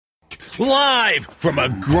Live from a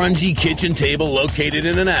grungy kitchen table located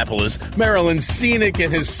in Annapolis, Maryland's scenic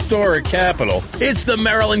and historic capital, it's the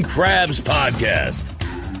Maryland Crabs Podcast.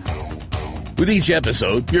 With each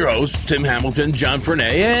episode, your hosts, Tim Hamilton, John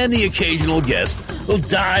Fernay, and the occasional guest will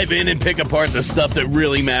dive in and pick apart the stuff that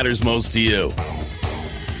really matters most to you.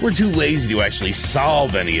 We're too lazy to actually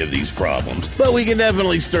solve any of these problems, but we can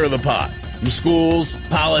definitely stir the pot. From schools,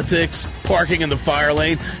 politics, parking in the fire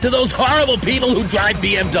lane, to those horrible people who drive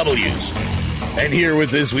BMWs. And here with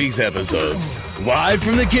this week's episode, live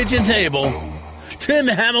from the kitchen table, Tim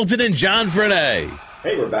Hamilton and John Fernay.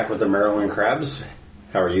 Hey, we're back with the Maryland Crabs.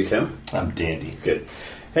 How are you, Tim? I'm dandy. Good.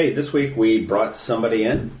 Hey, this week we brought somebody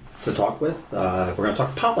in to talk with. We're going to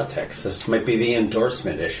talk politics. This might be the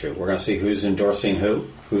endorsement issue. We're going to see who's endorsing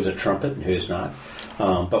who's a trumpet and who's not.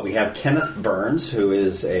 But we have Kenneth Burns, who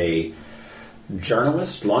is a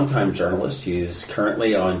journalist, longtime journalist. He's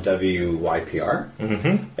currently on WYPR,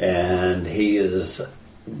 and he has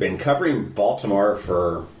been covering Baltimore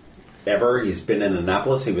forever. He's been in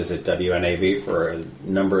Annapolis. He was at WNAV for a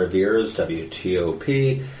number of years,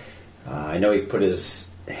 WTOP. I know he put his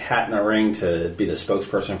hat in the ring to be the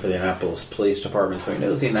spokesperson for the Annapolis Police Department, so he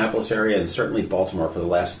knows the Annapolis area and certainly Baltimore for the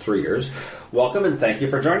last 3 years. Welcome, and thank you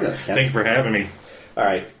for joining us, Ken. Thank you for having me. All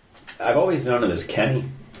right. I've always known him as Kenny,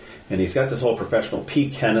 and he's got this whole professional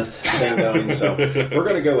Pete Kenneth thing going, so we're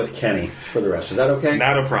going to go with Kenny for the rest. Is that okay?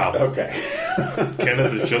 Not a problem. Okay.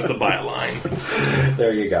 Kenneth is just a byline.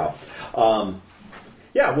 There you go.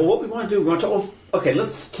 Yeah, well, what we want to do,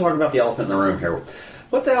 let's talk about the elephant in the room here.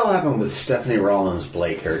 What the hell happened with Stephanie Rawlings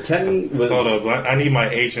Blake here? Kenny was... Hold up, I need my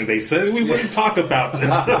agent. They said we wouldn't talk about this.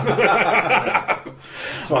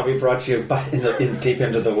 That's why we brought you deep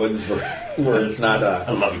into the woods where it's not...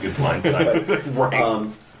 I love a good blindside.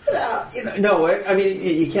 Right. I mean,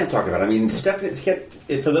 you can't talk about it. I mean, Stephanie,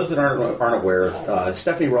 for those that aren't aware,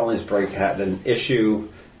 Stephanie Rawlings Blake had an issue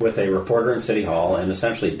with a reporter in City Hall and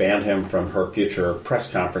essentially banned him from her future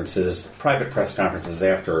private press conferences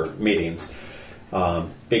after meetings,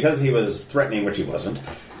 because he was threatening, which he wasn't.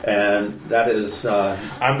 And that is...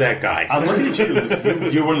 I'm that guy. I'm looking at you.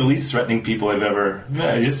 You're one of the least threatening people I've ever...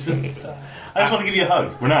 I just want to give you a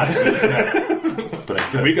hug. We're not. But I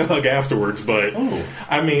could. We can hug afterwards, but... Ooh.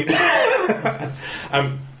 I mean...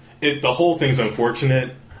 the whole thing's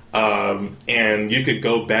unfortunate. And you could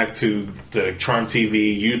go back to the Charm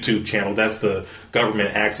TV YouTube channel. That's the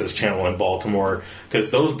government access channel in Baltimore,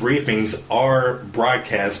 because those briefings are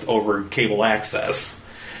broadcast over cable access.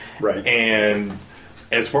 Right. And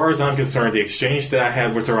as far as I'm concerned, the exchange that I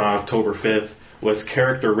had with her on October 5th was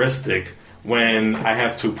characteristic when I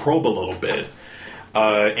have to probe a little bit.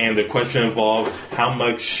 And the question involved how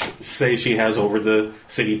much say she has over the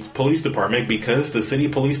city police department, because the city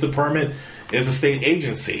police department is a state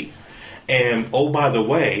agency. And, oh, by the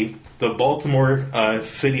way, the Baltimore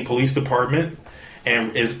City Police Department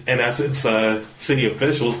and is, in essence, city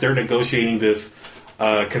officials, they're negotiating this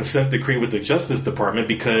consent decree with the Justice Department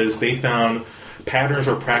because they found patterns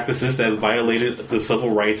or practices that violated the civil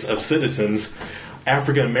rights of citizens,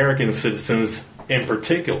 African American citizens in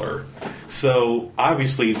particular. So,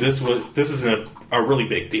 obviously, this is a really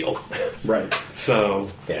big deal. Right. So...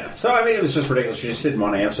 Yeah. So, I mean, it was just ridiculous. She just didn't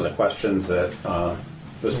want to answer the questions that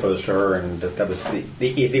was posed to her, and that was the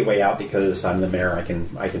easy way out, because I'm the mayor. I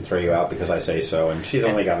can throw you out because I say so, and she's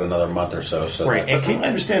only got another month or so. Right. And I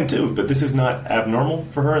understand, too, but this is not abnormal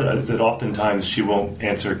for her, that oftentimes she won't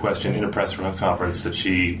answer a question in a press conference that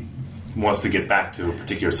she wants to get back to a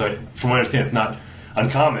particular... So, from what I understand, it's not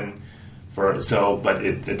uncommon... but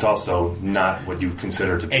it's also not what you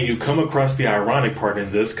consider to be. And you come across the ironic part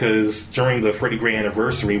in this, because during the Freddie Gray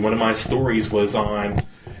anniversary, one of my stories was on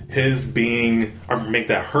her being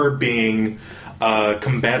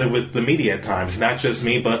combative with the media at times. Not just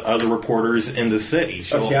me, but other reporters in the city.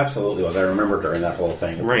 She absolutely was. I remember during that whole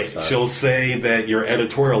thing. Right. She'll say that you're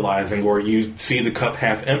editorializing, or you see the cup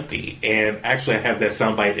half empty. And actually, I have that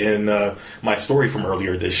soundbite in my story from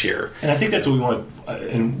earlier this year. And I think that's what we want.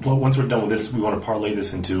 And once we're done with this, we want to parlay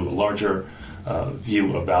this into a larger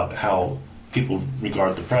view about how people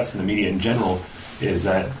regard the press and the media in general. Is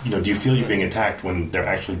that, do you feel you're being attacked when they're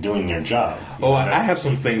actually doing their job? I have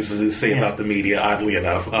some things to say about the media, oddly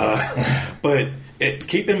enough. But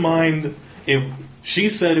keep in mind, she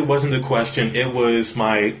said it wasn't a question. It was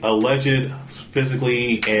my alleged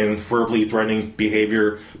physically and verbally threatening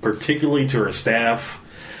behavior, particularly to her staff,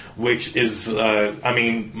 which is,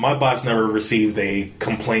 my boss never received a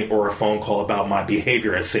complaint or a phone call about my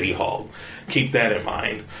behavior at City Hall. Keep that in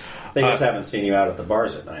mind. They just haven't seen you out at the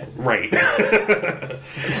bars at night. Right.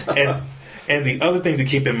 And the other thing to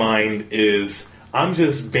keep in mind is I'm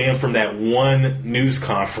just banned from that one news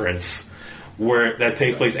conference where that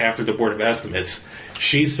takes place after the Board of Estimates.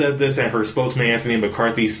 She said this, and her spokesman, Anthony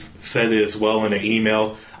McCarthy, said it as well in an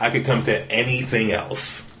email. I could come to anything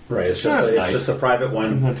else. Right, it's just a private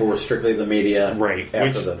one for strictly the media. Right,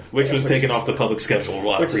 which was taken off the public schedule a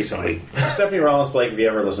lot recently. Stephanie Rawlings Blake, if you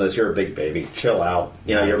ever listen to this, you're a big baby. Chill out.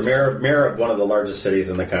 You know, you're mayor of one of the largest cities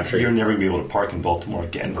in the country. You're never going to be able to park in Baltimore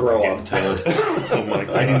again. Grow up. Oh my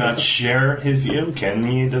God. I do not share his view.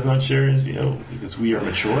 Kenny does not share his view because we are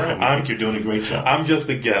mature and we think you're doing a great job. I'm just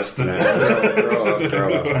a guest.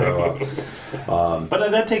 Grow up.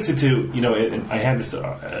 But that takes it to, and I had this,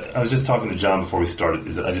 I was just talking to John before we started,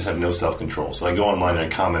 is that I just have no self-control. So I go online and I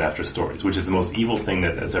comment after stories, which is the most evil thing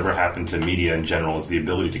that has ever happened to media in general, is the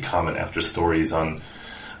ability to comment after stories on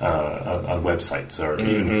websites or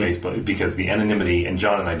even Facebook, because the anonymity, and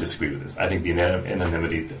John and I disagree with this, I think the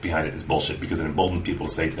anonymity behind it is bullshit, because it emboldens people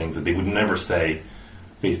to say things that they would never say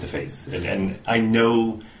face-to-face. And I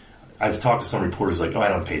know... I've talked to some reporters like, I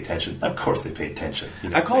don't pay attention. Of course they pay attention.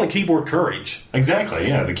 I call it keyboard courage. Exactly,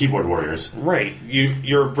 yeah, the keyboard warriors. Right.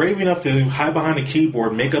 You're brave enough to hide behind a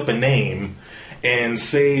keyboard, make up a name, and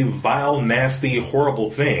say vile, nasty, horrible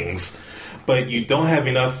things, but you don't have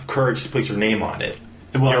enough courage to put your name on it.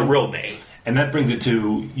 Well, your real name. And that brings it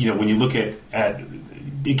to, when you look at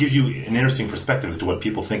it gives you an interesting perspective as to what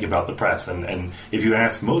people think about the press. And if you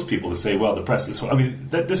ask most people to say, well, the press is...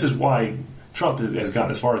 this is why... Trump has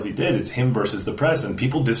gotten as far as he did. It's him versus the press, and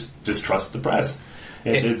people distrust the press.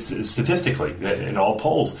 It's statistically in all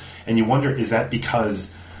polls, and you wonder, is that because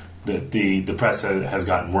the press has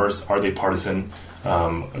gotten worse? Are they partisan?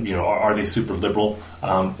 Are they super liberal?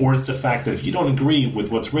 Or is it the fact that if you don't agree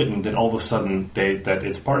with what's written, then all of a sudden that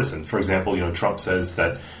it's partisan? For example, Trump says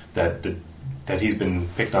that he's been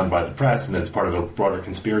picked on by the press, and that it's part of a broader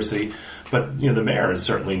conspiracy. But the mayor is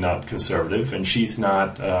certainly not conservative, and she's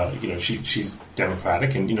not. She's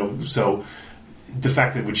Democratic, and so the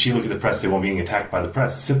fact that when she look at the press, they won't be being attacked by the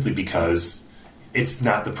press is simply because it's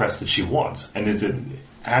not the press that she wants. And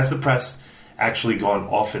has the press actually gone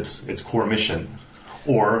off its core mission,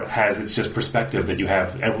 or has it's just perspective that you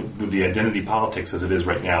have with the identity politics as it is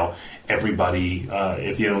right now? Everybody,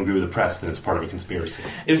 if you don't agree with the press, then it's part of a conspiracy.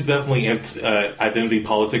 It's definitely identity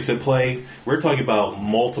politics at play. We're talking about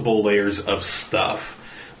multiple layers of stuff.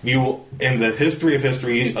 In the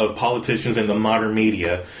history of politicians in the modern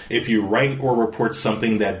media, if you write or report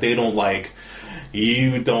something that they don't like,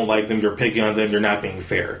 you don't like them, you're picking on them, you're not being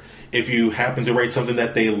fair. If you happen to write something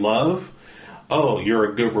that they love,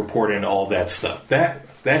 you're a good reporter and all that stuff. That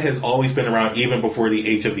has always been around even before the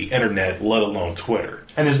age of the internet, let alone Twitter.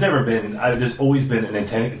 And there's always been an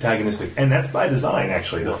antagonistic, and that's by design,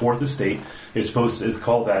 actually. The Fourth Estate is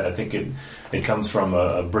called that. I think it comes from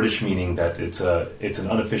a British meaning that it's an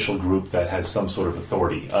unofficial group that has some sort of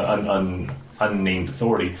authority, unnamed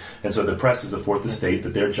authority. And so the press is the Fourth Estate,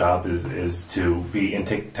 that their job is to be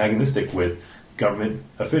antagonistic with government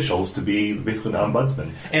officials, to be basically an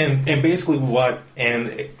ombudsman. And basically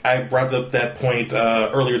and I brought up that point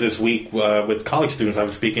earlier this week with college students. I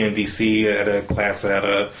was speaking in D.C. at a class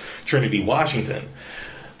at Trinity, Washington.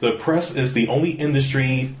 The press is the only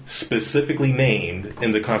industry specifically named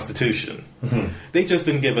in the Constitution. Mm-hmm. They just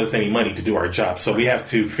didn't give us any money to do our job, so we have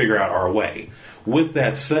to figure out our way. With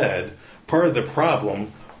that said, part of the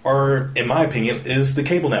problem, in my opinion, is the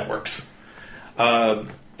cable networks.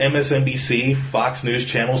 MSNBC, Fox News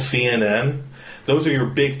Channel, CNN. Those are your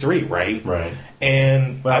big three, right? Right.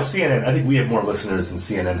 And CNN. I think we have more listeners than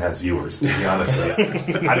CNN has viewers. To be honest with you,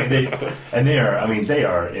 they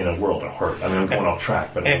are in a world of hurt. I'm going off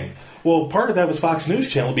track, but part of that was Fox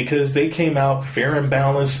News Channel, because they came out fair and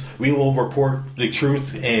balanced. We will report the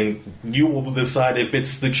truth, and you will decide if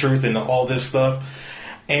it's the truth and all this stuff.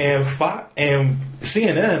 And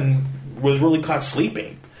CNN was really caught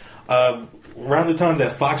sleeping. Around the time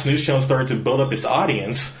that Fox News Channel started to build up its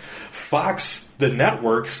audience, Fox, the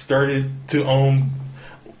network, started to own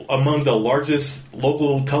among the largest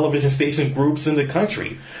local television station groups in the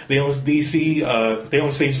country. They own DC. They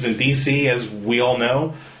own stations in DC, as we all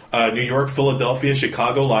know, New York, Philadelphia,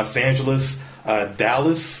 Chicago, Los Angeles,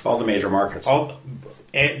 Dallas. All the major markets. All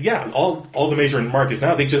the major markets.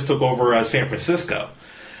 Now they just took over San Francisco,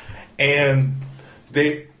 and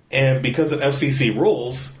because of FCC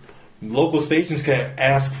rules, local stations can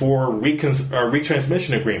ask for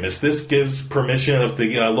retransmission agreements. This gives permission of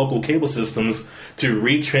the local cable systems to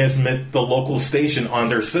retransmit the local station on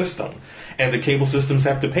their system. And the cable systems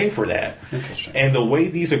have to pay for that. Interesting. And the way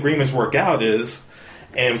these agreements work out is,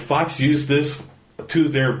 and Fox used this to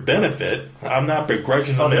their benefit, I'm not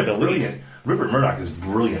begrudging them in the least. Rupert Murdoch is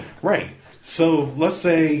brilliant. Right. So let's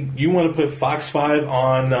say you want to put Fox 5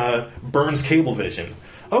 on Burns Cablevision.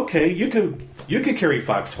 Okay, you could carry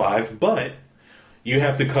Fox 5, but you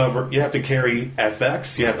have to carry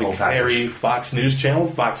FX, you have to carry Fox News Channel,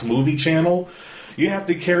 Fox Movie Channel, you have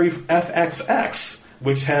to carry FXX,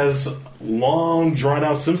 which has long,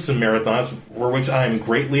 drawn-out Simpson marathons, for which I am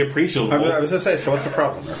greatly appreciative. I was going to say, so what's the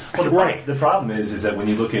problem there? Well, the problem is that when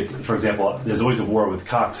you look at, for example, there's always a war with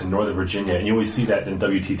Cox in Northern Virginia, and you always see that in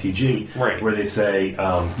WTTG, where they say,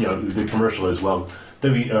 the commercial is, well,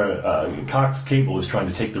 Cox Cable is trying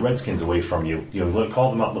to take the Redskins away from you. Call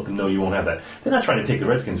them out, let them know you won't have that. They're not trying to take the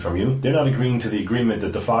Redskins from you. They're not agreeing to the agreement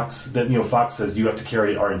that Fox says you have to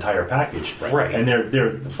carry our entire package. Right. And their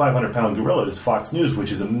 500-pound gorilla is Fox News,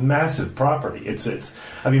 which is a massive property. They're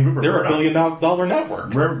a $1 billion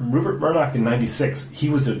network. Rupert Murdoch in '96, he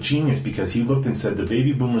was a genius because he looked and said the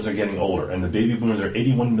baby boomers are getting older, and the baby boomers are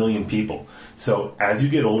 81 million people. So as you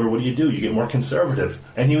get older, what do? You get more conservative.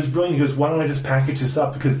 And he was brilliant. He goes, why don't I just package this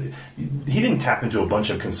up? Because he didn't tap into a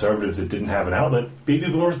bunch of conservatives that didn't have an outlet. Baby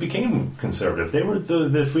boomers became conservative. They were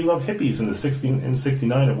the free love hippies in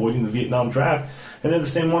 '69 avoiding the Vietnam draft. And they're the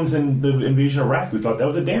same ones in the invasion of Iraq who thought that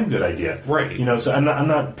was a damn good idea. Right. So I'm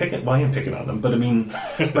not picking, well, I am picking on them, but I mean,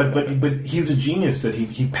 but he's a genius that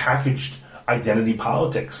he packaged identity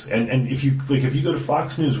politics. And if you go to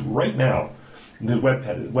Fox News right now, the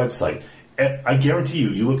website, I guarantee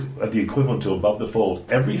you look at the equivalent to Above the Fold,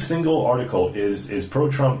 every single article is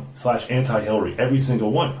pro-Trump / anti-Hillary, every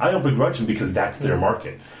single one. I don't begrudge them because that's their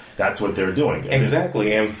market. That's what they're doing.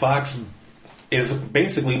 Exactly, and Fox is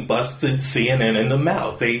basically busted CNN in the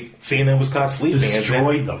mouth. CNN was caught sleeping.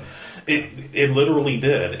 Destroyed them. It literally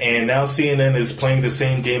did. And now CNN is playing the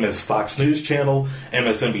same game as Fox News Channel.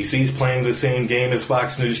 MSNBC is playing the same game as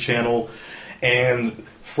Fox News Channel. And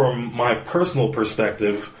from my personal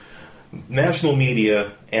perspective, national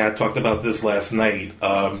media, and I talked about this last night,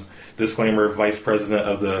 disclaimer, Vice President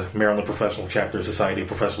of the Maryland Professional Chapter Society of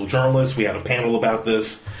Professional Journalists, we had a panel about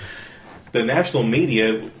this. The national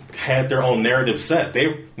media had their own narrative set.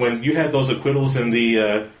 When you had those acquittals in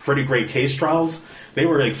the Freddie Gray case trials, they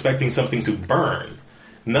were expecting something to burn.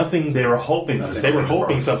 Nothing. They were hoping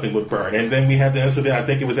something would burn. And then we had the incident, I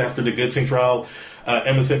think it was after the Goodsing trial,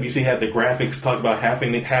 MSNBC had the graphics talk about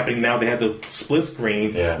happening now. They had the split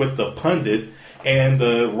screen with the pundit and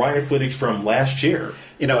the riot footage from last year.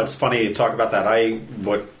 It's funny you talk about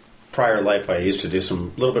that. Prior life, I used to do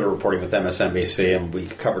some little bit of reporting with MSNBC, and we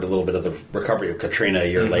covered a little bit of the recovery of Katrina a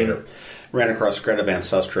year later. Ran across Greta Van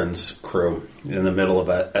Sustren's crew in the middle of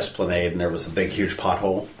an esplanade, and there was a big, huge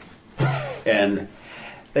pothole. And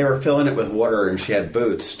they were filling it with water, and she had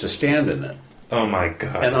boots to stand in it. Oh, my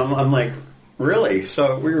God. And I'm like, really?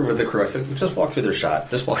 So we were with the crew. I said, just walk through their shot.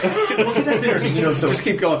 Just walk. Well, see, that's interesting. Just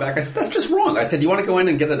keep going back. I said, that's just wrong. I said, you want to go in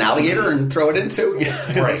and get an alligator and throw it into?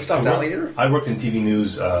 Right. Stuffed alligator? I worked in TV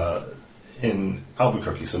news in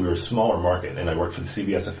Albuquerque, so we were a smaller market, and I worked for the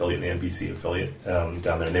CBS affiliate and the NBC affiliate down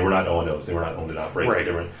there, and they were not O&Os. They were not owned and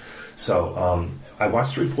operated. Right. So I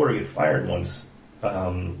watched a reporter get fired once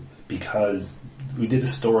because we did a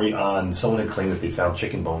story on someone had claimed that they found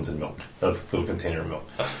chicken bones in milk, a little container of milk.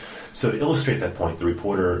 So to illustrate that point, the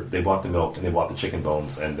reporter, they bought the milk and they bought the chicken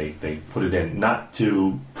bones, and they put it in, not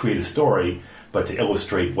to create a story, but to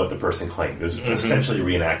illustrate what the person claimed. It was essentially a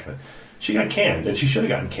reenactment. She got canned, and she should have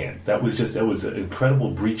gotten canned. That was an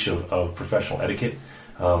incredible breach of professional etiquette.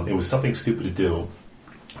 It was something stupid to do.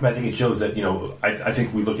 But I think it shows that, I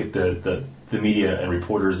think we look at the media and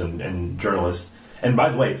reporters and journalists. And by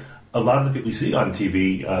the way, a lot of the people you see on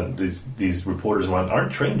TV, these reporters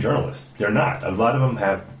aren't trained journalists. They're not. A lot of them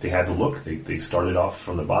had the look. They started off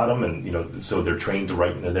from the bottom, and so they're trained to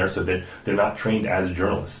write when they're there. So they're not trained as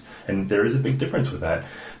journalists, and there is a big difference with that.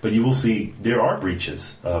 But you will see there are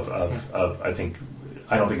breaches of I think,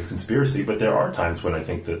 I don't think it's conspiracy, but there are times when I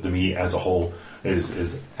think that the media as a whole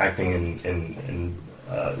is acting in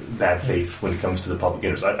bad faith when it comes to the public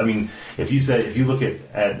interest. I mean, if you look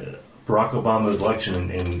at Barack Obama's election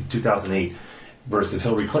in 2008 versus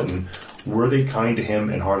Hillary Clinton, were they kind to him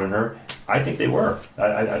and hard on her? I think they were.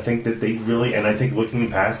 I think that they really, and I think looking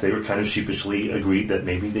past, they were kind of sheepishly agreed that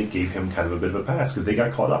maybe they gave him kind of a bit of a pass because they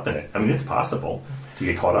got caught up in it. I mean, it's possible to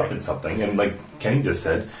get caught up in something, and like Kenny just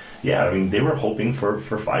said, yeah, I mean, they were hoping for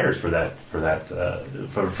fires for the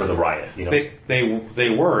riot. They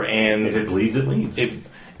were, and if it bleeds, it leads.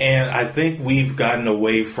 And I think we've gotten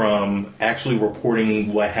away from actually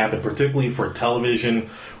reporting what happened, particularly for television,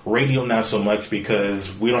 radio not so much,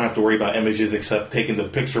 because we don't have to worry about images except taking the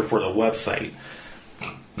picture for the website.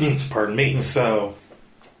 Pardon me. So,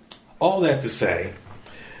 all that to say,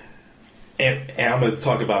 and I'm going to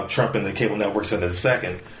talk about Trump and the cable networks in a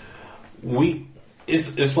second,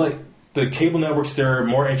 it's like the cable networks, they're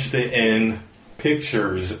more interested in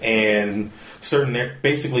pictures and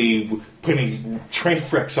basically putting train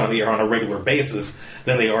wrecks on the air on a regular basis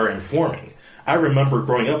than they are informing. I remember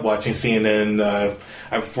growing up watching CNN.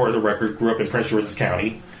 For the record, grew up in Prince George's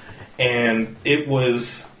County, and it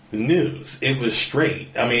was news. It was straight.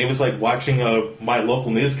 I mean, it was like watching my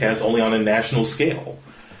local newscast only on a national scale.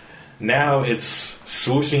 Now it's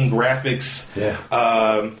swooshing graphics.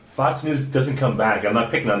 Yeah. Fox News doesn't come back. I'm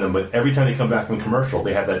not picking on them, but every time they come back from commercial,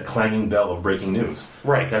 they have that clanging bell of breaking news.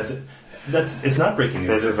 Right. It's not breaking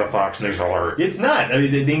news. This is a Fox News alert. It's not. I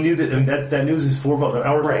mean, they knew that. I mean, that news is 4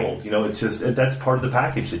 hours right. old. You know, it's just that's part of the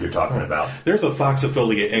package that you're talking about. There's a Fox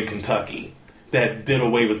affiliate in Kentucky that did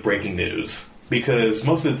away with breaking news because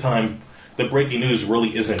most of the time the breaking news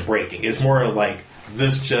really isn't breaking. It's more like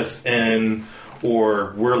this just in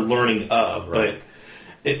or we're learning of, right.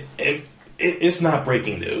 But it's not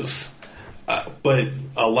breaking news. But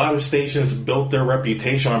a lot of stations built their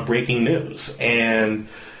reputation on breaking news, and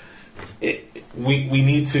we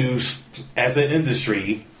need to, as an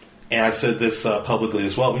industry, and I've said this publicly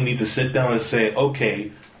as well, we need to sit down and say,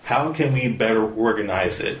 okay, how can we better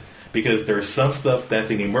organize it? Because there's some stuff that's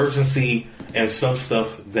an emergency and some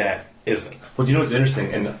stuff that isn't. Well, do you know what's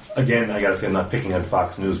interesting? And again, I got to say, I'm not picking on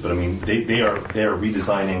Fox News, but I mean, they are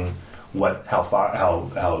redesigning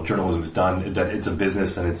how journalism is done. That it's a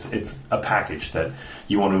business and it's a package that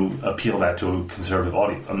you want to appeal that to a conservative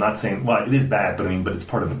audience. I'm not saying it is bad, but it's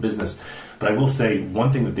part of a business. But I will say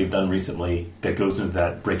one thing that they've done recently that goes into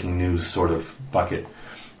that breaking news sort of bucket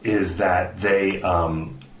is that they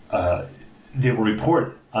will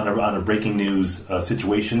report on a breaking news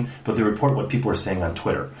situation, but they report what people are saying on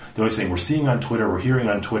Twitter. They're always saying, we're seeing on Twitter, we're hearing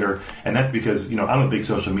on Twitter, and that's because, I'm a big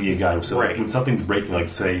social media guy, so right. When something's breaking, like,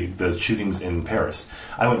 say, the shootings in Paris,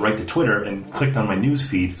 I went right to Twitter and clicked on my news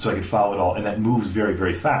feed so I could follow it all, and that moves very,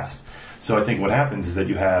 very fast. So I think what happens is that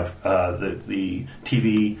you have the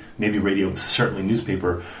TV, maybe radio, certainly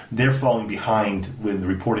newspaper, they're falling behind with the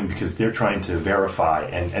reporting because they're trying to verify,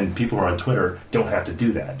 and people who are on Twitter don't have to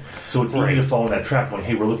do that. So it's easy to fall in that trap going,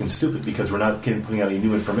 hey, we're looking stupid because we're not putting out any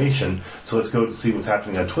new information, so let's go to see what's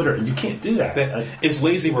happening on Twitter. And you can't do that. It's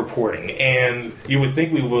lazy reporting, and you would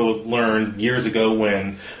think we would have learned years ago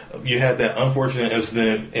when you had that unfortunate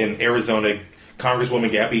incident in Arizona,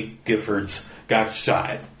 Congresswoman Gabby Giffords got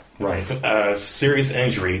shot. Right. Serious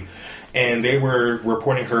injury, and they were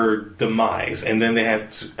reporting her demise, and then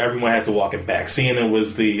everyone had to walk it back. CNN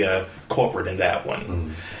was the culprit in that one.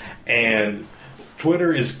 Mm. And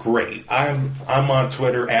Twitter is great. I'm on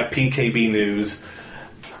Twitter at PKB News.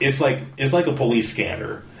 It's like a police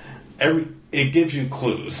scanner. It gives you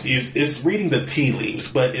clues. It's reading the tea leaves,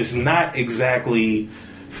 but it's not exactly.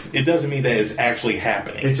 It doesn't mean that it's actually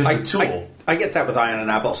happening. It's just a tool. I get that with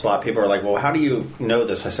Annapolis a lot. People are like, well, how do you know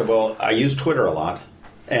this? I said, well, I use Twitter a lot,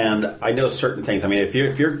 and I know certain things. I mean, if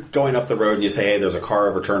you're going up the road and you say, hey, there's a car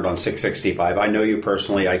overturned on 665, I know you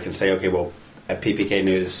personally. I can say, okay, well, at PPK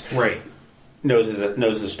News right. knows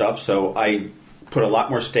his stuff, so I put a lot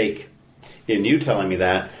more stake in you telling me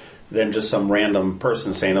that than just some random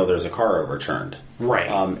person saying, oh, there's a car overturned. Right.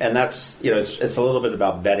 And that's, it's a little bit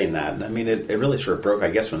about vetting that. I mean, it really sort of broke,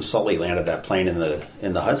 I guess, when Sully landed that plane in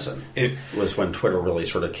the Hudson. It was when Twitter really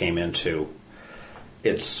sort of came into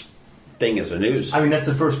its thing as a news. I mean, that's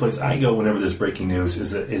the first place I go whenever there's breaking news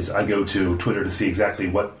is I go to Twitter to see exactly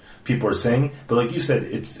what people are saying. But like you said,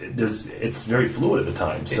 it's very fluid at the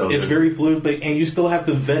time. So it's very fluid, and you still have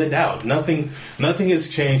to vet it out. Nothing has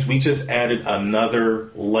changed. We just added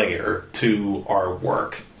another layer to our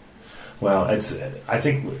work. Well, I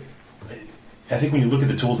think when you look at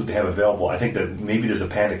the tools that they have available, I think that maybe there's a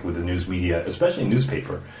panic with the news media, especially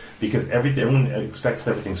newspaper, because everyone expects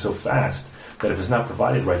everything so fast that if it's not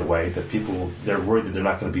provided right away, that they're worried that they're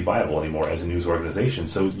not going to be viable anymore as a news organization.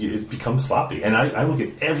 So it becomes sloppy, and I look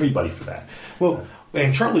at everybody for that. Well,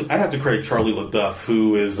 and I have to credit Charlie LaDuff,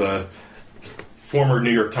 who is a former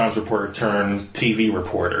New York Times reporter turned TV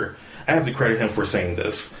reporter. I have to credit him for saying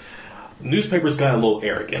this. Newspapers got a little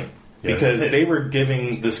arrogant. Because they were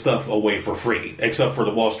giving the stuff away for free, except for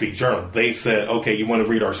the Wall Street Journal. They said, okay, you want to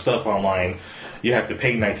read our stuff online, you have to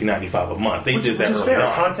pay $19.95 a month. They did that early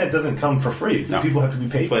on. Content doesn't come for free. So people have to be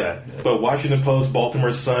paid for that. But Washington Post,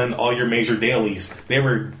 Baltimore Sun, all your major dailies, they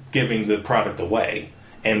were giving the product away.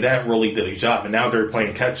 And that really did a job. And now they're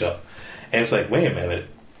playing catch-up. And it's like, wait a minute,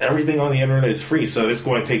 everything on the internet is free, so it's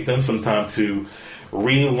going to take them some time to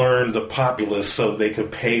relearn the populace so they could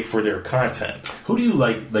pay for their content. Who do you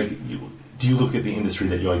like do you look at the industry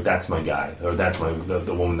that you're like, that's my guy, or that's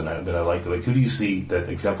the woman that I like? Like, who do you see that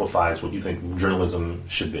exemplifies what you think journalism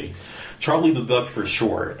should be? Charlie the Duck for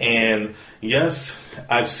sure. And yes,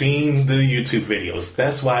 I've seen the YouTube videos.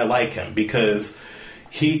 That's why I like him, because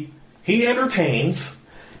he entertains,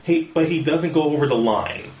 but he doesn't go over the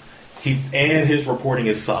line. And his reporting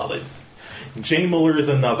is solid. Jay Miller is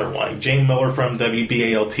another one. Jay Miller from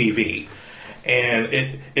WBAL TV. And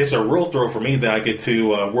it's a real thrill for me that I get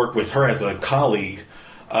to work with her as a colleague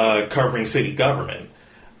covering city government.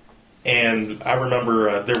 And I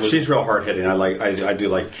remember there was... She's real hard-hitting. I do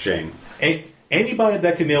like Jane. Anybody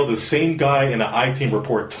that can nail the same guy in an I-Team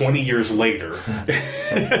report 20 years later...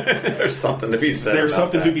 There's something to be said There's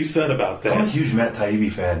something to be said about that. I'm a huge Matt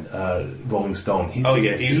Taibbi fan, Rolling Stone. He's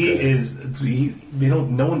good.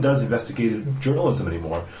 No one does investigative journalism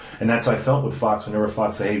anymore. And that's how I felt with Fox. Whenever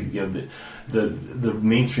Fox say, hey, the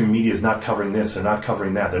mainstream media is not covering this, they're not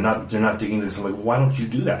covering that, they're not digging into this. I'm like, why don't you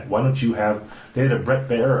do that? Why don't you have... They had a Brett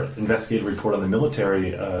Baer investigative report on the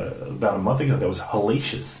military about a month ago that was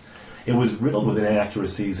hellacious. It was riddled with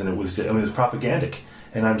inaccuracies, and it was propagandic.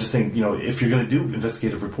 And I'm just saying, if you're going to do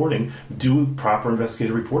investigative reporting, do proper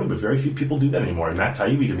investigative reporting. But very few people do that anymore. And Matt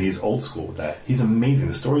Taibbi, to me, is old school with that. He's amazing.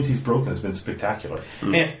 The stories he's broken has been spectacular.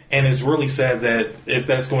 And it's really sad that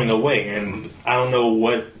that's going away. And I don't know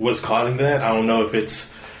what was causing that. I don't know if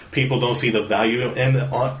it's people don't see the value of it.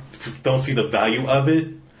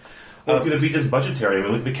 Well, it's going to be just budgetary. I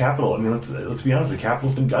mean, look at the Capitol. I mean, let's be honest. The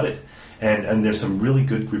Capitol's been gutted. And there's some really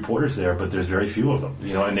good reporters there, but there's very few of them,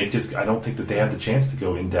 and I don't think that they have the chance to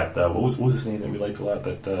go in depth. What was his name that we liked a lot?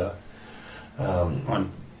 That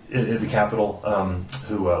on at the Capitol,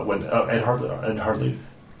 who went Ed Hartley.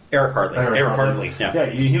 Eric Hartley. Yeah,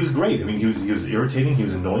 he was great. I mean, he was irritating. He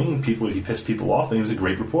was annoying. He pissed people off, and he was a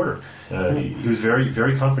great reporter. He was very,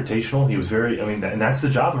 very confrontational. He was very. I mean, and that's the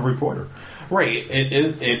job of a reporter. Right.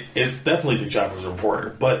 It's definitely the job of a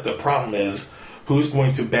reporter. But the problem is, who's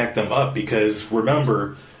going to back them up? Because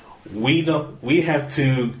remember, we have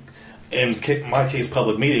to, in my case,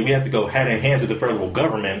 public media, we have to go hand in hand to the federal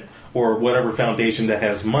government or whatever foundation that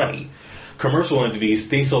has money. Commercial entities,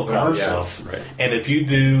 they sell commercials. Right. And if you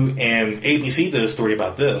do, and ABC did a story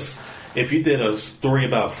about this, if you did a story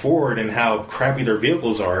about Ford and how crappy their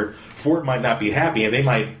vehicles are, Ford might not be happy, and they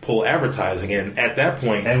might pull advertising. And at that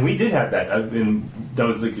point, and we did have that. That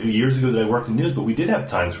was like years ago that I worked in news, but we did have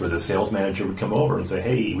times where the sales manager would come over and say,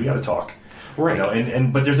 "Hey, we got to talk."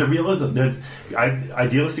 Right. But there's a realism.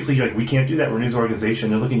 Idealistically, you're like, we can't do that. We're a news organization.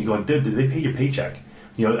 They're looking at you going, "Did they pay your paycheck?"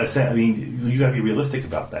 I mean, you got to be realistic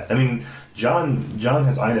about that. I mean, John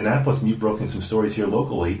has eye in Annapolis, and you've broken some stories here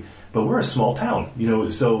locally, but we're a small town.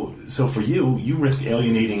 So for you risk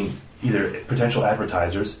alienating either potential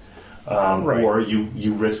advertisers. Right. Or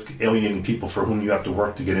you risk alienating people for whom you have to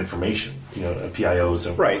work to get information, PIOs.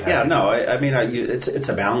 And right. Yeah. No. I mean, it's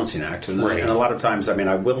a balancing act, and, right. And a lot of times, I mean,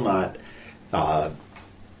 I will not. The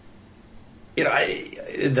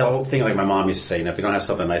whole thing, like my mom used to say, if you don't have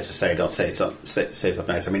something nice to say, don't say something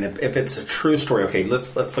nice. I mean, if it's a true story, okay,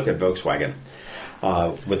 let's look at Volkswagen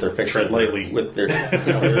with their picture lately. With their,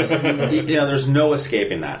 there's no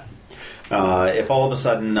escaping that. If all of a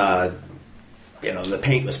sudden. The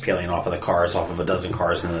paint was peeling off of the cars, off of a dozen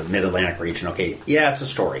cars in the Mid-Atlantic region. Okay, yeah, it's a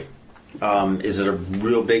story. Is it a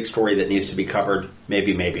real big story that needs to be covered?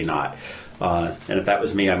 Maybe, maybe not. And if that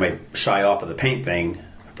was me, I might shy off of the paint thing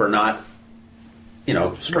for not,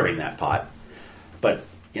 stirring that pot. But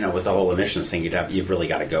with the whole emissions thing, you've really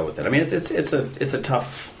got to go with it. I mean, it's a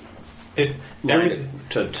tough line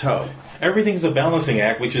to toe. Everything's a balancing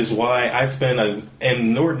act, which is why I spend an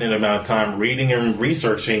inordinate amount of time reading and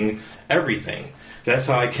researching everything. That's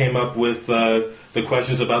how I came up with the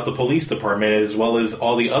questions about the police department, as well as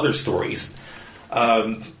all the other stories.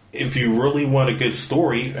 If you really want a good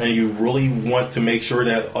story, and you really want to make sure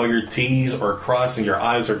that all your T's are crossed and your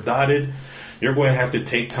I's are dotted, you're going to have to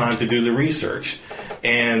take time to do the research.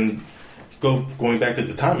 And going back to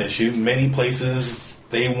the time issue, many places,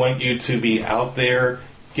 they want you to be out there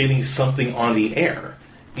getting something on the air,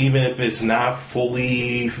 even if it's not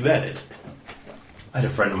fully vetted. I had a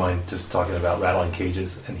friend of mine just talking about rattling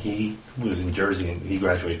cages, and he was in Jersey, and he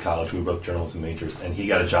graduated college. We were both journalism majors, and he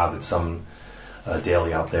got a job at some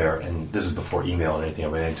daily out there, and this is before email and anything. I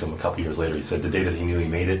ran into him a couple years later. He said the day that he knew he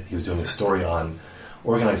made it, he was doing a story on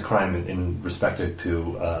organized crime in respect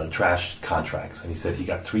to trash contracts, and he said he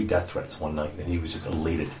got 3 death threats one night, and he was just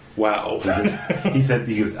elated. Wow. He said,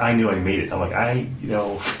 I knew I made it. I'm like,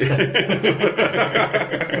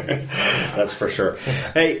 That's for sure.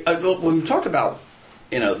 Hey, when we talked about,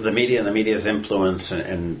 the media and the media's influence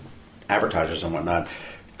and advertisers and whatnot,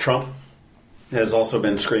 Trump has also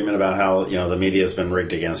been screaming about how the media has been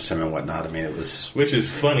rigged against him and whatnot. I mean, it was, which is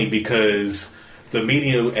funny because the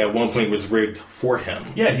media at one point was rigged for him.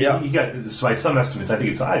 Yeah, he got, by some estimates, I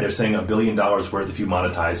think it's high, they're saying $1 billion worth if you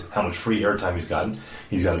monetize how much free airtime he's gotten.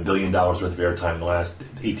 He's got $1 billion worth of airtime in the last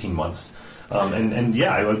 18 months. And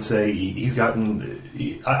I would say he's gotten,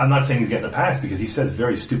 I'm not saying he's getting a pass because he says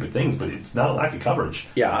very stupid things, but it's not a lack of coverage.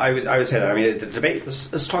 Yeah, I would say that. I mean, the debate,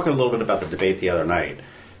 let's talk a little bit about the debate the other night.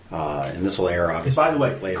 And this will air, obviously, by the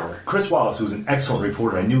way, later. Chris Wallace, who was an excellent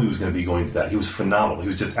reporter, I knew he was going to be going to that. He was phenomenal. He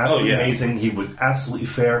was just absolutely amazing. He was absolutely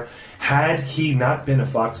fair. Had he not been a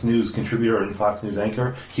Fox News contributor and Fox News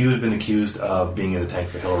anchor, he would have been accused of being in the tank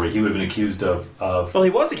for Hillary. He would have been accused of well, he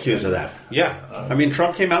was accused of that. Yeah. I mean,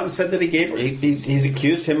 Trump came out and said that he's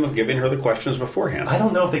accused him of giving her the questions beforehand. I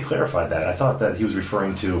don't know if they clarified that. I thought that he was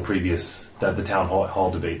referring to a previous, the town hall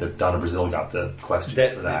debate that Donna Brazile got the questions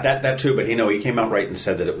for that. That too, but he came out right and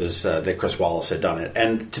said that it was that Chris Wallace had done it.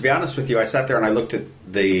 And to be honest with you, I sat there and I looked at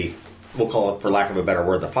we'll call it, for lack of a better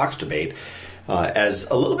word, the Fox debate, as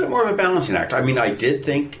a little bit more of a balancing act. I mean, I did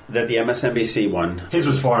think that the MSNBC one, his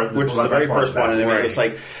was which was the very first one, and it was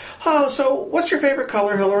like, oh, so what's your favorite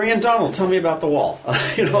color, Hillary? And Donald, tell me about the wall.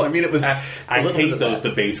 I mean, it was. I hate those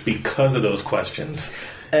debates because of those questions.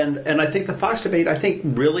 And I think the Fox debate,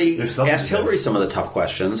 really asked Hillary some of the tough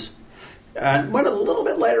questions, and went a little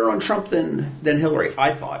bit lighter on Trump than Hillary,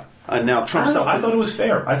 I thought. And now Trump. I thought it was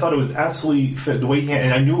fair. I thought it was absolutely fair. The way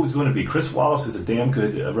and I knew it was going to be. Chris Wallace is a damn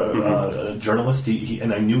good journalist,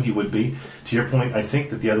 and I knew he would be. To your point, I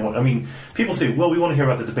think that the other one. I mean, people say, "Well, we want to hear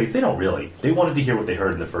about the debates." They don't really. They wanted to hear what they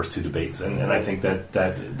heard in the first two debates, and I think that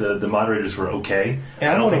the moderators were okay. And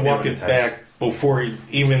I don't want to walk it back before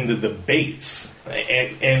even the debates,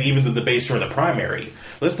 and even the debates during the primary.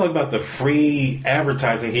 Let's talk about the free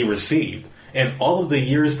advertising he received. In all of the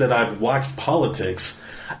years that I've watched politics,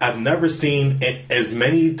 I've never seen as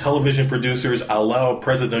many television producers allow a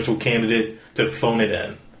presidential candidate to phone it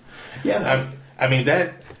in. Yeah, I mean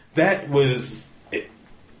that was it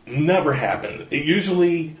never happened.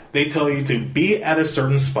 Usually they tell you to be at a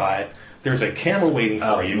certain spot. There's a camera waiting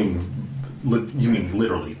for you. You mean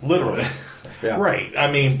literally? Literally, yeah. Right.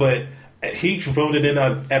 I mean, but he phoned it in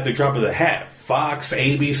at the drop of the hat. Fox,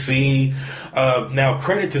 ABC. Now,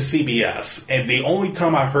 credit to CBS. And the only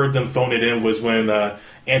time I heard them phone it in was when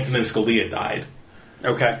Antonin Scalia died.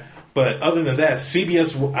 Okay. But other than that,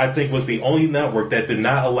 CBS, I think, was the only network that did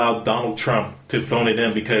not allow Donald Trump to phone it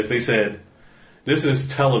in because they said, this is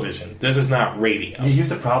television. This is not radio. Yeah, here's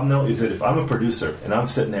the problem, though, is that if I'm a producer and I'm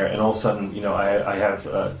sitting there and all of a sudden, I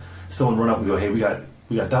have someone run up and go, hey, we got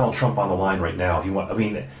Donald Trump on the line right now.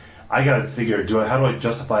 I got to figure, how do I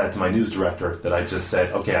justify that to my news director that I just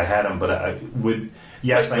said, okay, I had him, but I would,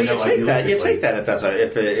 yes, but I know. You take that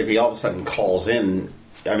if he all of a sudden calls in.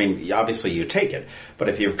 I mean, obviously you take it, but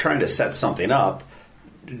if you're trying to set something up,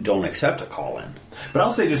 don't accept a call in. But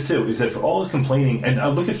I'll say this too, is that for all his complaining, and I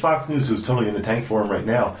look at Fox News, who's totally in the tank for him right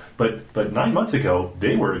now, but 9 months ago,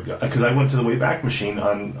 they were, because I went to the Wayback Machine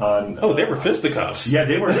on they were fisticuffs. Yeah,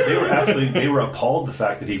 they were absolutely, they were appalled the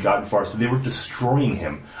fact that he'd gotten far, so they were destroying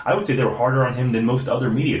him. I would say they were harder on him than most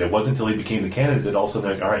other media. It wasn't until he became the candidate that all of a sudden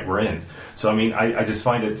they're like, all right, we're in. So, I mean, I just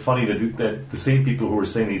find it funny that the same people who were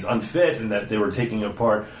saying he's unfit and that they were taking him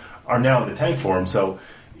apart are now in the tank for him. So,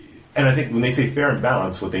 and I think when they say fair and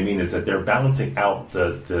balanced, what they mean is that they're balancing out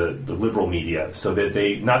the liberal media so that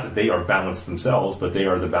they, not that they are balanced themselves, but they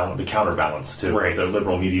are the counterbalance to the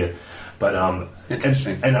liberal media. But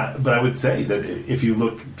but I would say that if you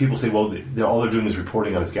look, people say, well, all they're doing is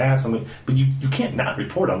reporting on his gas. I mean, but you can't not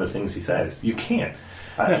report on the things he says. You can't.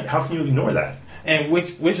 How can you ignore that? And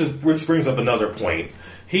which brings up another point.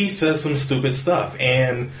 He says some stupid stuff,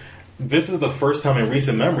 and this is the first time in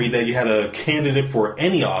recent memory that you had a candidate for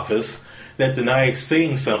any office that denied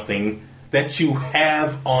saying something that you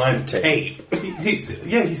have on tape. He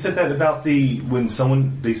said that about when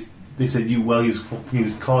someone they said he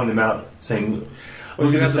was calling them out saying,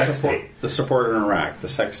 look at the sex tape. The support in Iraq, the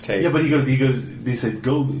sex tape. Yeah, but he goes, they said,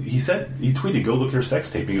 he tweeted, go look at your sex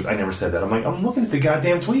tape. He goes, I never said that. I'm like, I'm looking at the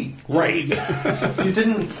goddamn tweet. Right. You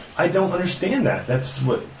didn't, I don't understand that. That's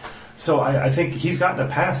what, so I think he's gotten a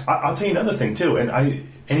pass. I'll tell you another thing too, and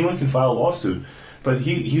anyone can file a lawsuit, but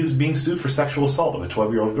he's being sued for sexual assault of a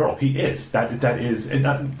 12-year-old girl. He is. That is, and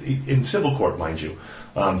not, in civil court, mind you.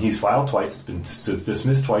 He's filed twice. It's been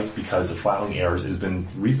dismissed twice because of filing errors. It has been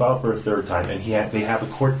refiled for a third time, and they have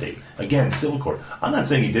a court date. Again, civil court. I'm not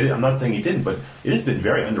saying he did it. I'm not saying he didn't, but it has been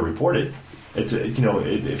very underreported. It's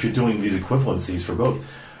if you're doing these equivalencies for both,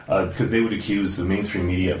 because they would accuse the mainstream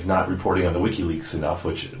media of not reporting on the WikiLeaks enough,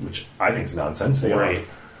 which I think is nonsense. They right.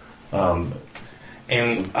 are.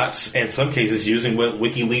 and in some cases using what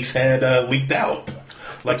WikiLeaks had leaked out,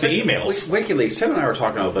 like the emails. WikiLeaks. Tim and I were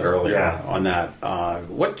talking a little bit earlier on that.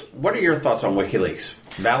 What are your thoughts on WikiLeaks?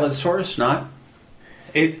 Valid source? Not?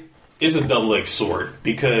 It is a double-edged sword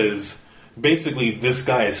because basically this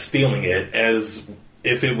guy is stealing it. As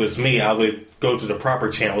if it was me, I would go to the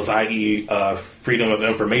proper channels, i.e. Freedom of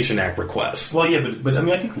Information Act requests. Well, yeah, but I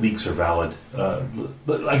mean, I think leaks are valid.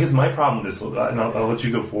 But I guess my problem is, and I'll let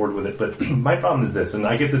you go forward with it, but my problem is this, and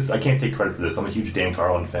I get this, I can't take credit for this. I'm a huge Dan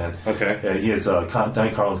Carlin fan. Okay. He has,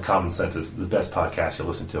 Dan Carlin's Common Sense is the best podcast you'll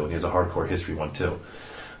listen to, and he has a hardcore history one too.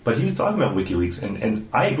 But he was talking about WikiLeaks, and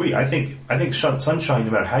I agree. I think sunshine,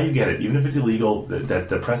 no matter how you get it, even if it's illegal, that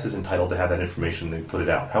the press is entitled to have that information and put it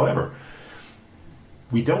out. However,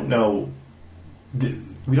 we don't know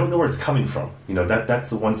where it's coming from. That's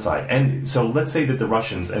the one side. And so let's say that the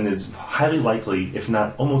Russians, and it's highly likely, if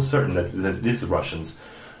not almost certain, that it is the Russians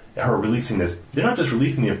who are releasing this. They're not just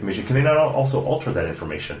releasing the information. Can they not also alter that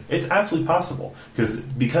information? It's absolutely possible because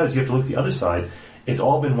you have to look at the other side. It's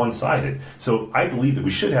all been one-sided. So I believe that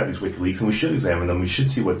we should have these WikiLeaks and we should examine them. We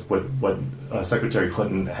should see what Secretary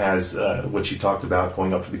Clinton has, what she talked about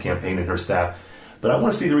going up for the campaign and her staff. But I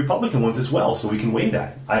want to see the Republican ones as well, so we can weigh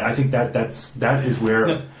that. I think that is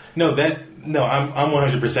where. No, I'm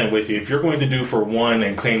 100% with you. If you're going to do for one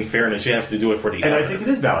and claim fairness, you have to do it for the other. And I think it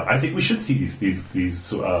is valid. I think we should see these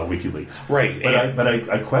WikiLeaks. Right. But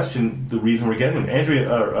I question the reason we're getting them.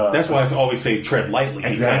 Andrea. That's why I always say tread lightly.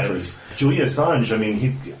 Exactly. Because Julian Assange. I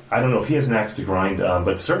mean, I don't know if he has an axe to grind,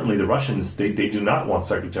 but certainly the Russians they do not want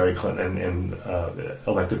Secretary Clinton and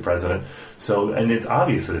elected president. So, and it's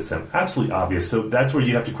obvious that it's them. Absolutely obvious. So that's where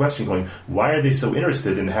you have to question, going, why are they so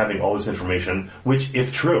interested in having all this information? Which,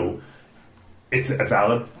 if true, it's a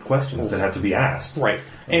valid questions that have to be asked. Right.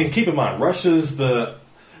 And keep in mind, Russia's the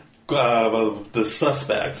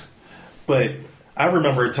suspect. But I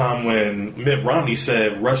remember a time when Mitt Romney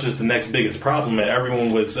said Russia's the next biggest problem, and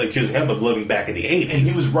everyone was accusing him of living back in the 80s. And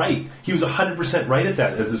he was right. He was 100% right at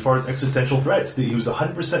that, as far as existential threats. He was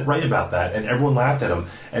 100% right about that, and everyone laughed at him.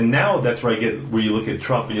 And now that's where you look at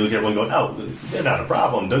Trump, and you look at everyone going, oh, they're not a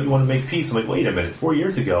problem. Don't you want to make peace? I'm like, wait a minute. 4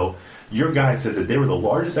 years ago, your guy said that they were the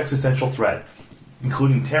largest existential threat,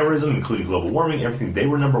 including terrorism, including global warming, everything. They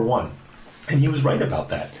were number one. And he was right about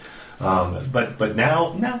that. But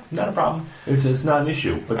now, no, not a problem. It's not an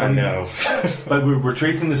issue. But I know. But we're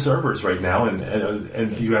tracing the servers right now,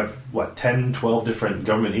 and you have, 10, 12 different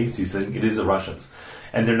government agencies saying it is the Russians.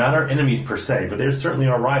 And they're not our enemies per se, but they're certainly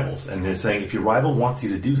our rivals. And they're saying if your rival wants you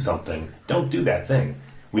to do something, don't do that thing.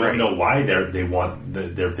 We don't know why they have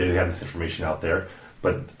this information out there.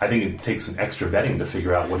 But I think it takes some extra vetting to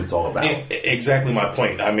figure out what it's all about. Exactly my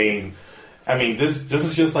point. I mean, this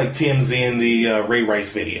is just like TMZ in the Ray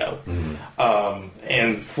Rice video. Mm-hmm.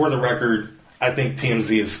 And for the record, I think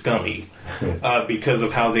TMZ is scummy because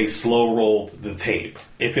of how they slow rolled the tape.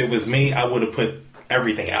 If it was me, I would have put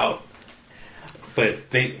everything out. But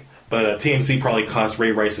TMZ probably cost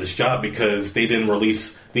Ray Rice's job because they didn't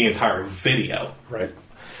release the entire video. Right.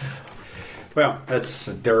 Well, that's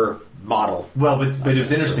their model. Well, but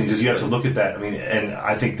it's interesting because you have to look at that. I mean, and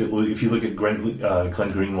I think that if you look at Glenn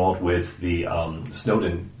Greenwald with the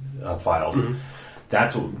Snowden files, mm-hmm.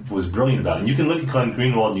 That's what was brilliant about it. And you can look at Glenn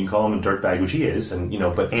Greenwald and you can call him a dirtbag, which he is, and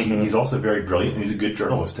but mm-hmm. he's also very brilliant and he's a good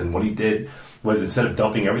journalist. And what he did was, instead of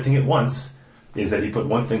dumping everything at once, is that he put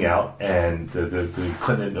one thing out, and the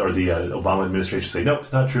Clinton or the Obama administration say, nope,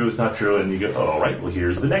 it's not true, and you go, oh, all right, well,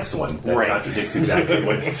 here's the next one that contradicts exactly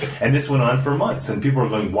what. And this went on for months, and people are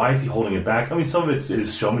going, why is he holding it back? I mean, some of it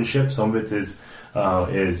is showmanship, some of it is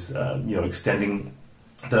extending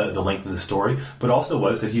the length of the story, but also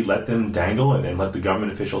was that he let them dangle and let the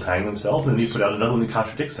government officials hang themselves, and he put out another one that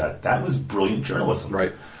contradicts that. That was brilliant journalism,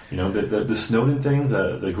 right? The Snowden thing,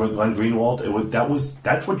 the Glenn Greenwald,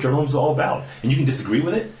 that's what journalism is all about. And you can disagree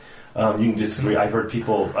with it. You can disagree. I've heard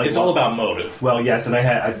people. It's all about motive. Well, yes, and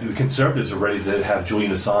the conservatives are ready to have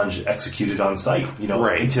Julian Assange executed on site.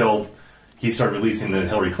 Until he started releasing the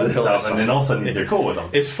Hillary Clinton stuff, and then all of a sudden they're cool with him.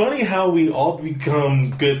 It's funny how we all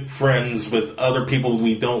become good friends with other people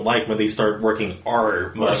we don't like when they start working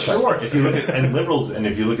our. Well, sure. If you look at liberals, and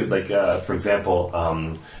if you look at for example,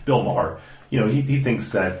 Bill Maher. He thinks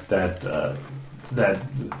that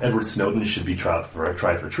Edward Snowden should be tried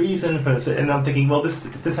for treason. And I'm thinking, well,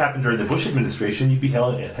 if this happened during the Bush administration, you'd be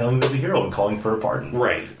hailing him as a hero and calling for a pardon.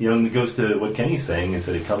 Right. And it goes to what Kenny's saying, is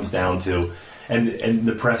that it comes down to, and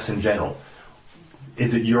the press in general,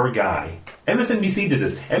 is it your guy? MSNBC did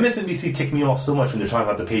this. MSNBC ticked me off so much when they're talking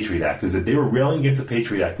about the Patriot Act, because they were railing against the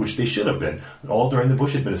Patriot Act, which they should have been, all during the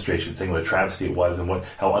Bush administration, saying what a travesty it was and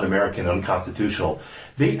how un-American and unconstitutional.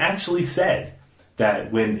 They actually said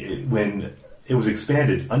that when it was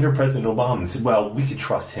expanded under President Obama, and said, well, we could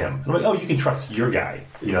trust him. And I'm like, oh, you can trust your guy.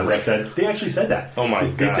 You know, that they actually said that. Oh, my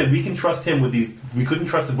God. They said, we can trust him with these. We couldn't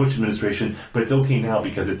trust the Bush administration, but it's okay now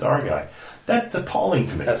because it's our guy. That's appalling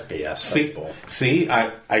to me. That's BS. See,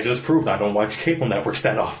 I just proved I don't watch cable networks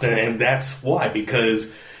that often, and that's why,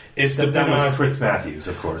 because it's that was Chris Matthews,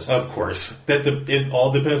 of course. Of course. It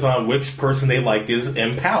all depends on which person they like is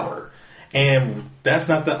in power. And that's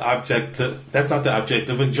not the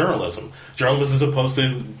objective of journalism. Journalism is supposed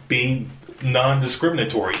to be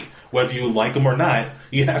non-discriminatory. Whether you like them or not,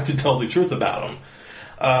 you have to tell the truth about them.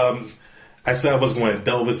 I said I wasn't going to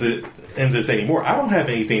delve in this anymore. I don't have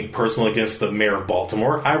anything personal against the mayor of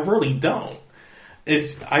Baltimore. I really don't.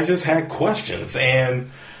 I just had questions, and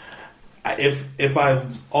if I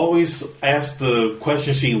always ask the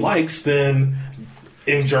question she likes, then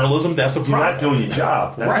in journalism, that's a problem. You're not doing your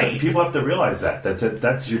job. Right. People have to realize that.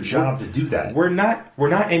 That's your job to do that. We're not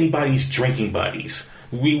anybody's drinking buddies.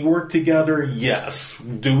 We work together, yes.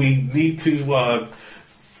 Do we need to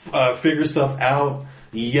figure stuff out?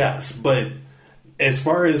 Yes. But as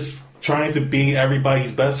far as trying to be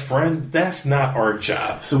everybody's best friend, that's not our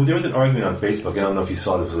job. So there was an argument on Facebook. I don't know if you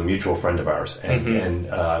saw this. It was a mutual friend of ours, and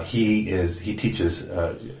he teaches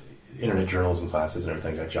internet journalism classes and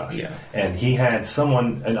everything like Josh. Yeah. And he had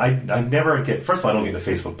someone, and I never get, first of all, I don't get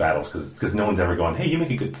into Facebook battles because no one's ever going, hey, you make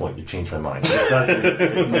a good point, you changed my mind.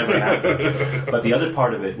 It's never happened. But the other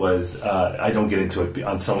part of it was, I don't get into it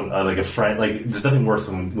on someone, like a friend, like there's nothing worse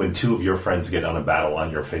than when two of your friends get on a battle on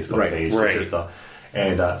your Facebook page. Right. It's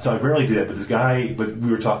just, so I rarely do that, but this guy, we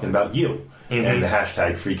were talking about you. And the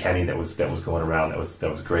hashtag Free Kenny that was going around. That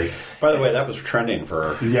was great. By the way, that was trending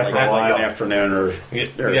for for a while. Like an afternoon or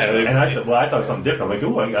And I thought something different. I'm like,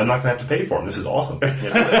 ooh, I'm not going to have to pay for him. This is awesome. But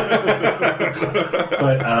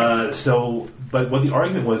what the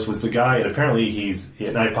argument was the guy, and apparently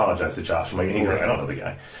and I apologize to Josh. I'm like, I don't know the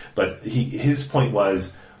guy, but his point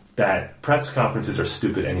was that press conferences are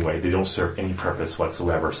stupid anyway. They don't serve any purpose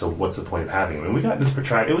whatsoever. So what's the point of having them? And we got this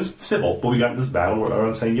protracted. It was civil, but we got this battle where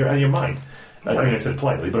I'm saying you're out of your mind. I mean, I said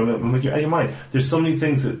politely, but I'm like, you're out of your mind. There's so many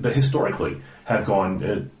things that historically have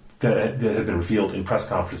gone that have been revealed in press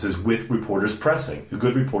conferences with reporters pressing,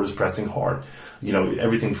 good reporters pressing hard. You know,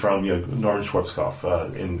 everything from Norman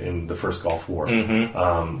Schwarzkopf in the first Gulf War,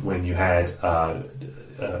 when you had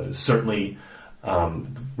certainly.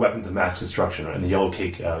 Weapons of mass destruction and the yellow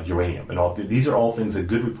cake uranium and all these are all things that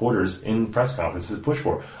good reporters in press conferences push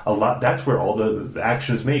for a lot. That's where all the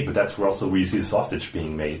action is made, but that's where you see the sausage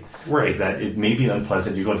being made. Right. Is that it may be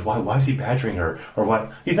unpleasant. You're going, why is he badgering her or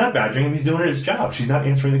what? He's not badgering him. He's doing his job. She's not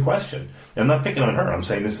answering the question. And I'm not picking on her. I'm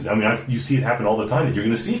saying this. I mean, you see it happen all the time that you're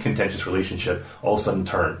going to see a contentious relationship all of a sudden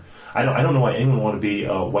turn. I don't know why anyone would want to be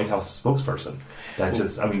a White House spokesperson.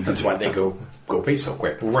 That's why they go pay so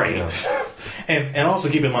quick. Right. Yeah. And also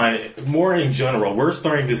keep in mind, more in general, we're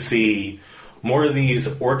starting to see more of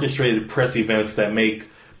these orchestrated press events that make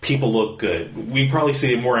people look good. We probably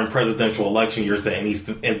see it more in presidential election years than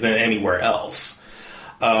anywhere else.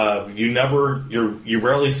 You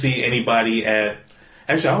rarely see anybody at.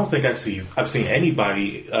 Actually, I don't think I've seen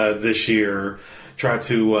anybody this year try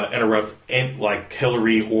to interrupt like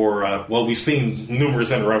Hillary or we've seen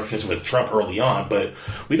numerous interruptions with Trump early on, but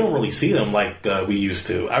we don't really see them like we used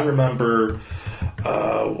to. I remember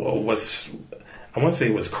I want to say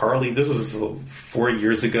it was Carly. This was 4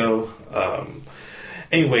 years ago.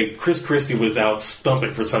 Anyway, Chris Christie was out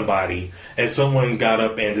stumping for somebody, and someone got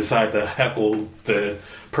up and decided to heckle the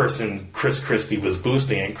person Chris Christie was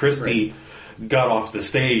boosting, and Christie got off the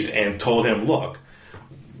stage and told him, look,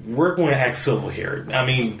 we're going to act civil here. I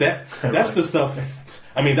mean, that's the stuff.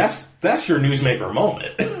 I mean, that's your newsmaker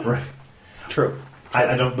moment. Right. True.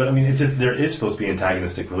 I don't, but I mean, it's just, there is supposed to be an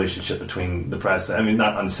antagonistic relationship between the press. I mean,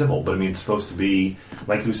 not uncivil, but I mean, it's supposed to be,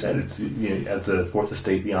 like you said, it's, as the fourth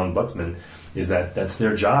estate, the ombudsman, is that's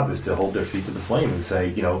their job, is to hold their feet to the flame and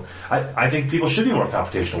say, I think people should be more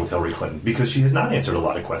confrontational with Hillary Clinton because she has not answered a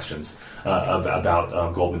lot of questions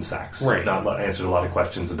about Goldman Sachs. Right. She's not answered a lot of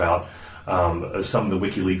questions about some of the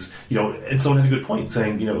WikiLeaks, and someone had a good point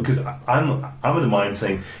saying, because I'm of the mind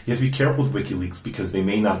saying you have to be careful with WikiLeaks because they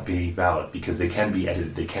may not be valid, because they can be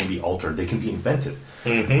edited, they can be altered, they can be invented.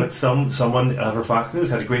 Mm-hmm. But someone for Fox News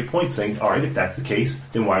had a great point saying, all right, if that's the case,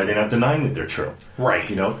 then why are they not denying that they're true?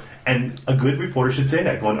 Right. And a good reporter should say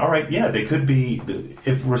that, going, all right, yeah, they could be,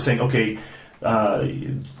 if we're saying, okay,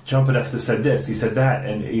 John Podesta said this, he said that,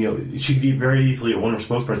 and she could be very easily a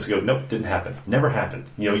wonderful spokesperson to go, nope, didn't happen, never happened.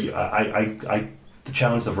 I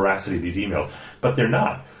challenge the veracity of these emails, but they're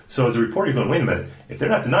not. So as a reporter, you're going, wait a minute, if they're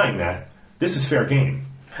not denying that, this is fair game.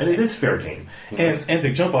 And it is fair game. And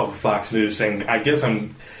to jump off of Fox News, saying I guess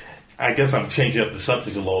I'm changing up the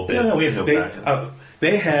subject a little bit. No, we have no back.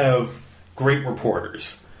 They have great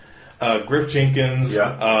reporters. Griff Jenkins,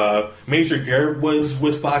 Major Garrett was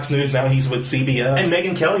with Fox News. Now he's with CBS. And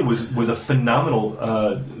Megyn Kelly was a phenomenal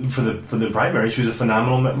for the primary. She was a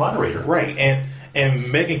phenomenal moderator. Right, and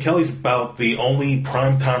Megyn Kelly's about the only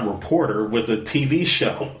primetime reporter with a TV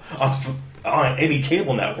show on any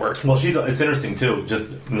cable network. Well, it's interesting too. Just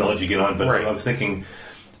I'm gonna let you get on, but I was thinking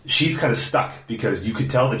she's kind of stuck because you could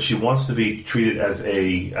tell that she wants to be treated as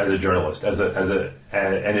a journalist,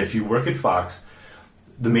 and if you work at Fox,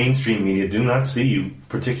 the mainstream media do not see you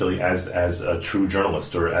particularly as a true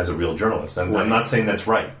journalist or as a real journalist. And I'm not saying that's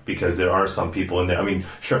right, because there are some people in there. I mean,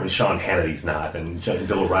 certainly Sean Hannity's not, and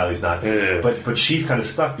Bill O'Reilly's not. But she's kind of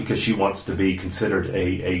stuck because she wants to be considered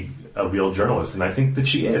a real journalist, and I think that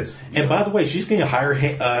she is. And by the way, she's getting higher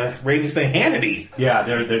ratings than Hannity. Yeah,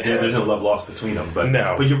 there's no love lost between them.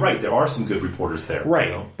 But you're right, there are some good reporters there. Right,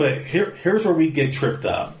 you know? But here's where we get tripped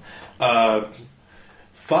up.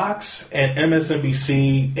 Fox and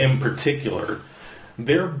MSNBC in particular,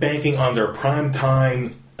 they're banking on their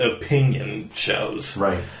primetime opinion shows.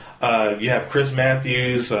 Right. You have Chris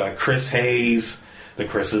Matthews, Chris Hayes, the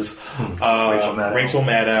Chris's, Rachel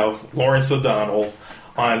Maddow, Lawrence O'Donnell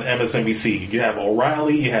on MSNBC. You have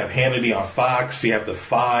O'Reilly, you have Hannity on Fox, you have The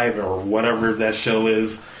Five or whatever that show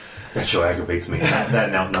is. That show aggravates me.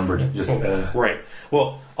 that outnumbered. Right.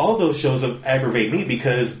 Well, all those shows aggravate me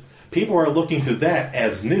because people are looking to that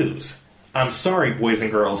as news. I'm sorry, boys and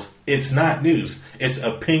girls, it's not news. It's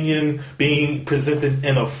opinion being presented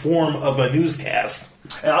in a form of a newscast.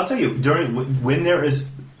 And I'll tell you, when there is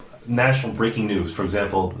national breaking news, for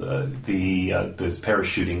example, the Paris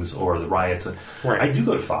shootings or the riots, I do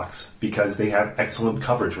go to Fox because they have excellent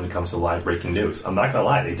coverage when it comes to live breaking news. I'm not going to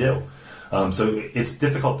lie, they do. So it's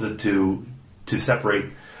difficult to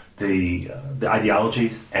separate the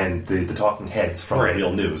ideologies and the talking heads from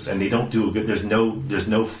real news, and they don't do good. There's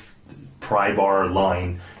no pry bar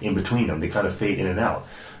line in between them. They kind of fade in and out.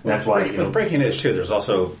 That's why with breaking news too, there's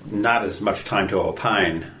also not as much time to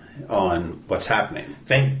opine on what's happening.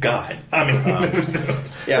 Thank God. I mean,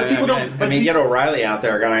 you get O'Reilly out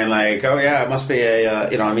there going like, "Oh yeah, it must be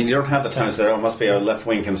a," you don't have the time to say, "Oh, it must be a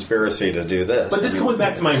left-wing conspiracy to do this." But this goes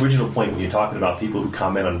back to my original point when you're talking about people who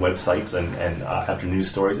comment on websites and after news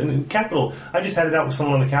stories. And in Capitol, I just had it out with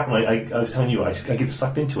someone on the Capitol. I was telling you, I get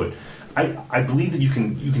sucked into it. I believe that you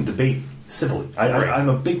can debate civilly. I'm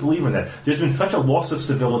a big believer in that. There's been such a loss of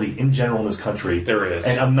civility in general in this country. There is.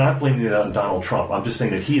 And I'm not blaming it on Donald Trump. I'm just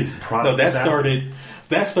saying that he is the product of that.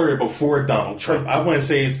 That started before Donald Trump. I want to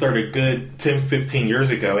say it started good 10, 15 years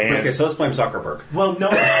ago. Okay, so let's blame Zuckerberg. Well, no,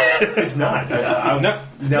 it's not.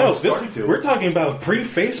 We're talking about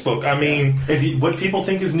pre-Facebook. I mean... what people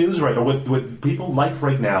think is news right, or what people like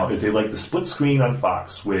right now is they like the split screen on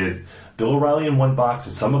Fox with Bill O'Reilly in one box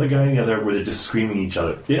and some other guy in the other where they're just screaming at each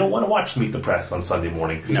other. They don't want to watch Meet the Press on Sunday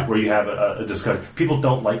morning where you have a discussion. People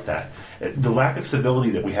don't like that. The lack of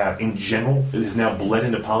civility that we have in general is now bled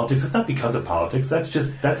into politics. It's not because of politics. That's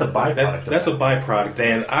a byproduct. That's a byproduct.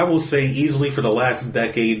 And I will say easily for the last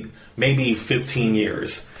decade, maybe 15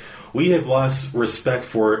 years, we have lost respect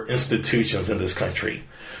for institutions in this country.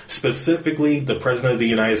 Specifically, the President of the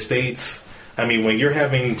United States. I mean, when you're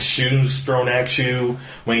having shoes thrown at you,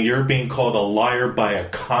 when you're being called a liar by a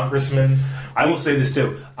congressman. I will say this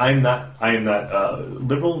too. I am not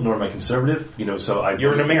liberal, nor am I conservative.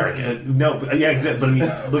 You're an American. Exactly. But I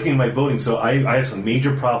mean, looking at my voting, so I have some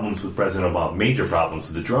major problems with President Obama. Major problems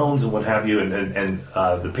with the drones and what have you, and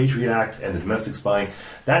the Patriot Act and the domestic spying.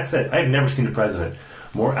 That said, I have never seen a president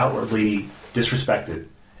more outwardly disrespected,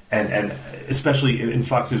 and especially in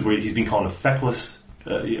Fox News, where he's being called a feckless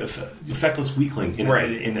weakling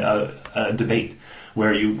in a debate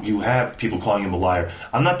where you have people calling him a liar.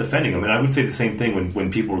 I'm not defending him, and I would say the same thing when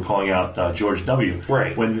people were calling out George W.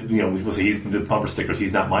 Right. When people say he's the bumper stickers,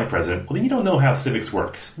 he's not my president. Well, then you don't know how civics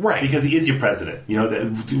works, right? Because he is your president.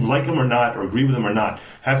 Like him or not, or agree with him or not,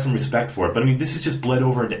 have some respect for it. But I mean, this is just bled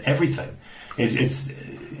over into everything.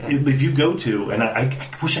 If you go to, and I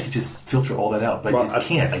wish I could just filter all that out, but I just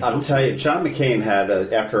can't. I'll tell you, John McCain had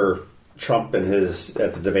after Trump at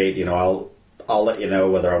the debate, I'll let you know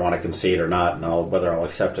whether I want to concede or not, and whether I'll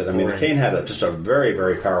accept it. I mean, McCain had just a very,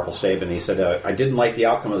 very powerful statement. He said, I didn't like the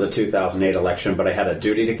outcome of the 2008 election, but I had a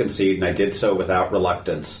duty to concede, and I did so without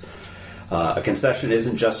reluctance. A concession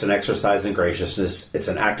isn't just an exercise in graciousness. It's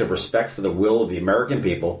an act of respect for the will of the American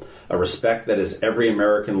people, a respect that is every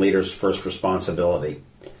American leader's first responsibility.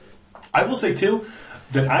 I will say, too,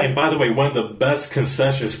 and by the way, one of the best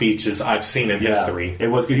concession speeches I've seen in history. It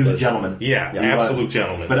was good. He was a gentleman. Yeah, absolute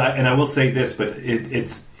gentleman. But I will say this, but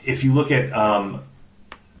it's if you look at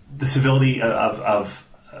the civility of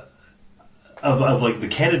like the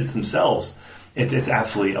candidates themselves, it's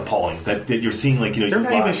absolutely appalling that you're seeing like they're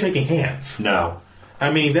not even shaking hands. No,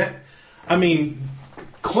 I mean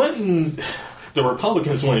Clinton. The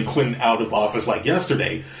Republicans wanted Clinton out of office like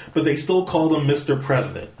yesterday, but they still called him Mr.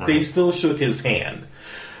 President. Right. They still shook his hand.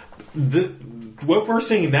 What we're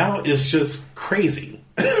seeing now is just crazy.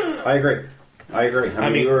 I agree. I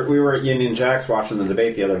mean, we were at Union Jacks watching the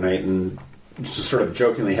debate the other night and just sort of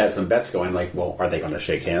jokingly had some bets going like, well, are they going to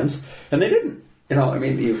shake hands? And they didn't. I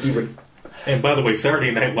mean, you would... And by the way,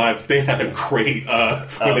 Saturday Night Live, they had a great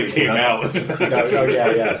when they came out.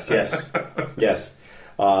 Yes.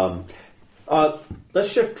 Let's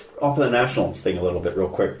shift off of the national thing a little bit real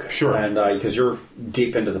quick. Sure. And because you're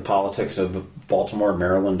deep into the politics of Baltimore,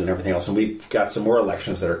 Maryland, and everything else, and we've got some more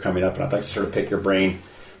elections that are coming up, and I'd like to sort of pick your brain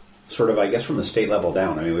sort of, I guess, from the state level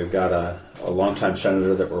down. I mean, we've got a longtime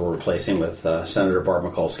senator that we're replacing with Senator Barb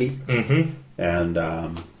Mikulski. Mm-hmm. And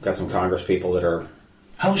got some Congress people that are...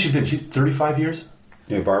 How long has she been? She's 35 years?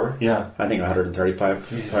 Barbara? Yeah. I think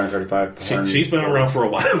 135. She's been around for a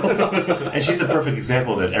while. And she's a perfect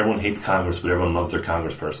example that everyone hates Congress, but everyone loves their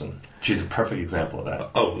congressperson. She's a perfect example of that.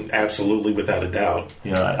 Oh, absolutely, without a doubt.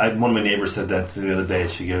 One of my neighbors said that the other day.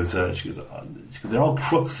 She goes, they're all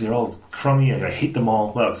crooks, they're all crummy, I hate them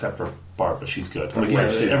all. Well, except for Barb, but she's good.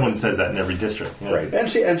 Everyone says that in every district. Right.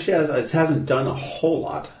 And she hasn't done a whole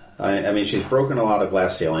lot. I mean, she's broken a lot of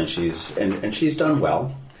glass ceiling. She's done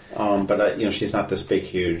well. But she's not this big,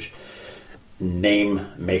 huge name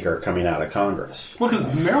maker coming out of Congress. Well,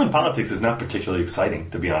 because Maryland politics is not particularly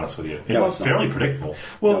exciting, to be honest with you. It's fairly predictable.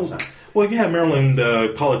 Well, you have Maryland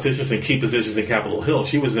politicians in key positions in Capitol Hill.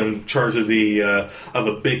 She was in charge of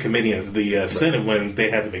a big committee in the Senate when they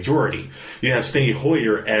had the majority. You have Steny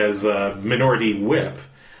Hoyer as minority whip,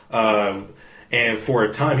 and for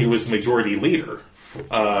a time he was majority leader.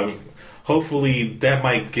 Hopefully that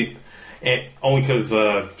might get... And only because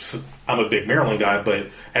I'm a big Maryland guy, but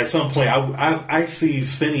at some point I see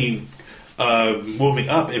Steny moving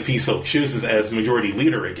up if he so chooses as majority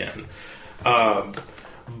leader again.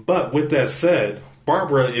 But with that said,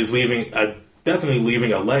 Barbara is definitely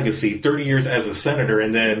leaving a legacy. 30 years as a senator,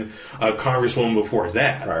 and then a congresswoman before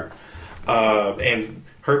that. Right.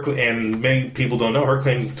 And many people don't know her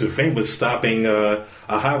claim to fame was stopping a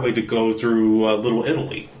highway to go through Little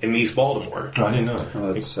Italy in East Baltimore. Oh, I didn't know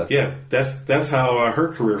that. That's how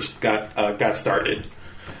her career got started.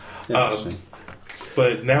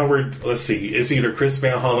 But now let's see, it's either Chris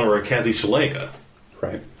Van Hollen or Kathy Szeliga.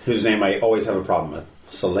 Right. Whose name I always have a problem with.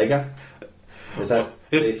 Szeliga? Is that...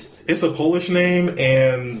 It's a Polish name,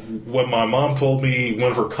 and what my mom told me,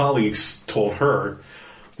 one of her colleagues told her,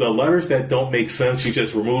 the letters that don't make sense, you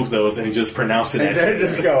just remove those and just pronounce it. And then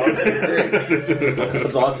just go.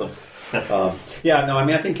 That's awesome.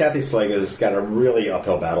 I think Kathy Szeliga's got a really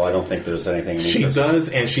uphill battle. I don't think there's anything. She does,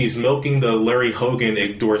 and she's milking the Larry Hogan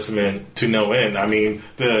endorsement to no end. I mean,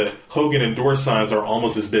 the Hogan endorse signs are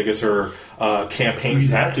almost as big as her campaign.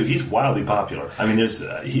 He's wildly popular. I mean,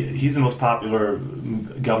 he's the most popular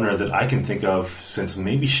governor that I can think of since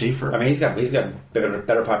maybe Schaefer. I mean, he's got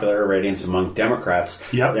better popularity ratings among Democrats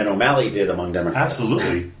than O'Malley did among Democrats.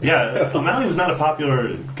 Absolutely. Yeah, O'Malley was not a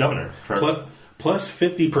popular governor. Plus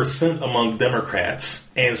 50% among Democrats.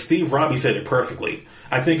 And Steve Robbie said it perfectly.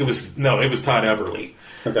 I think it was Todd Eberly.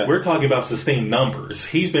 Okay. We're talking about sustained numbers.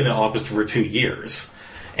 He's been in office for 2 years.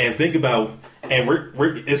 And think about, and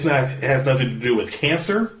it has nothing to do with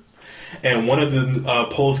cancer. And one of the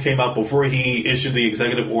polls came out before he issued the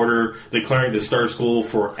executive order declaring to start school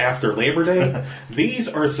for after Labor Day. These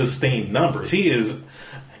are sustained numbers. He's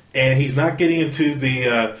not getting into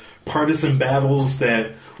the partisan battles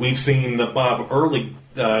that we've seen Bob Early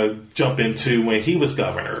jump into when he was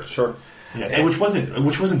governor. Sure. Yeah, and which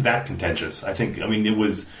wasn't that contentious. I mean, it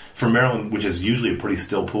was for Maryland, which is usually a pretty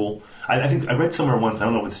still pool. I think I read somewhere once, I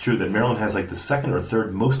don't know if it's true, that Maryland has like the second or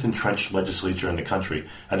third most entrenched legislature in the country.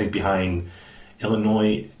 I think behind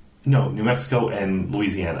New Mexico and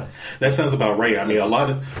Louisiana. That sounds about right. I mean, a lot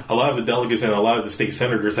of the delegates and a lot of the state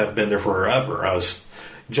senators have been there forever.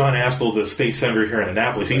 John Astle, the state senator here in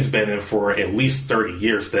Annapolis, he's been in for at least 30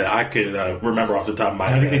 years that I could remember off the top of my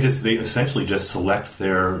head. I think they essentially just select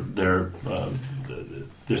their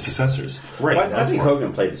successors. Right. Well, I think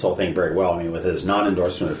Hogan played this whole thing very well. I mean, with his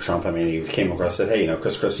non-endorsement of Trump, I mean, he came across and said, hey,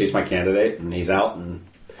 Chris Christie's my candidate, and he's out, and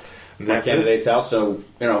my candidate's out, so,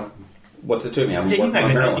 what's it to me? He took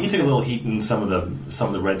a little heat in some of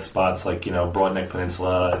the red spots, like Broadneck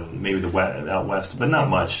Peninsula and maybe out west, but not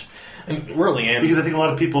much. And really, because I think a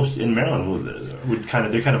lot of people in Maryland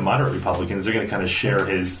they're kind of moderate Republicans. They're going to kind of share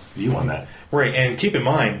his view on that, right? And keep in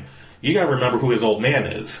mind, you got to remember who his old man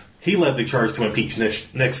is. He led the charge to impeach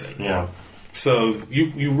Nixon. Yeah. So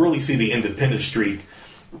you really see the independent streak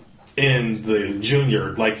in the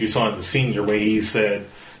junior, like you saw in the senior, where he said,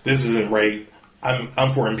 "This isn't right.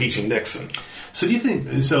 I'm for impeaching Nixon." So do you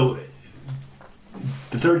think so?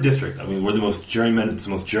 The third district. I mean, we're the most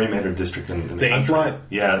gerrymandered district in the country. Inkblot?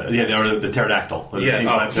 Yeah, or the pterodactyl.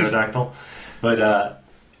 Pterodactyl. But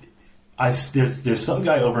there's some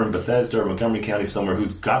guy over in Bethesda or Montgomery County somewhere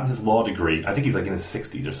who's gotten his law degree. I think he's like in his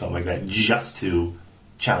 60s or something like that, just to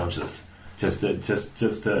challenge this, just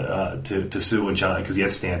to sue and challenge because he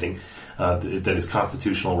has standing. That his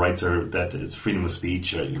constitutional rights that his freedom of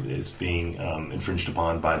speech is being infringed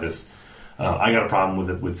upon by this. I got a problem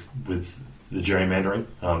with the gerrymandering,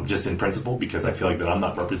 just in principle, because I feel like that I'm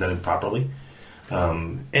not represented properly.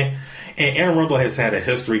 And Anne Arundel has had a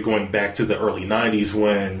history going back to the early 90s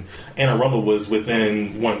when Anne Arundel was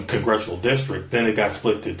within one congressional district. Then it got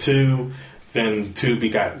split to two. Then two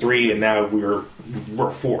got three, and now we're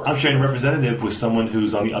four. I'm sharing a representative with someone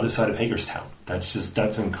who's on the other side of Hagerstown.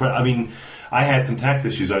 That's incredible. I mean, I had some tax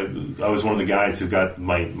issues. I was one of the guys who got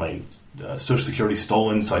my Social Security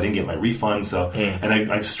stolen, so I didn't get my refund.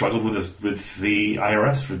 And I struggled with the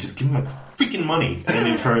IRS for just giving my freaking money. I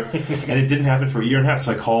mean, and it didn't happen for a year and a half.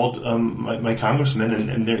 So I called my congressman,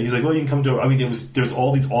 and he's like, "Well, you can come to." I mean, there's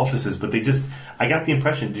all these offices, but I got the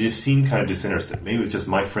impression they just seemed kind of disinterested. Maybe it was just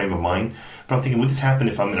my frame of mind. But I'm thinking, would this happen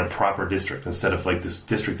if I'm in a proper district instead of like this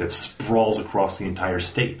district that sprawls across the entire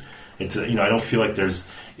state? It's I don't feel like there's.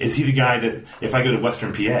 Is he the guy that if I go to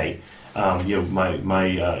Western PA, my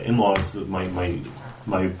in-laws, my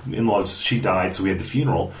in-laws, she died, so we had the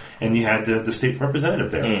funeral, and you had the state representative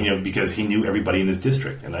there, because he knew everybody in his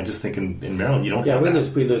district. And I just think in Maryland you don't. Yeah,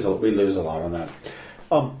 have we lose a lot on that.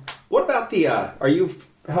 What about the?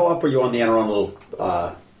 How up are you on the Anne Arundel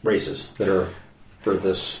races that are for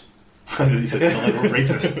this? You said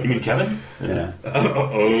racist. You mean Kevin? Yeah.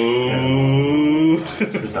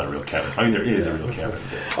 There's not a real Kevin. I mean, there is a real Kevin,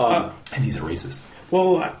 and he's a racist.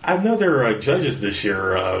 Well, I know there are judges this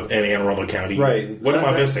year in Anne Arundel County. Right. What am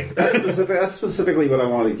I missing? That's specifically what I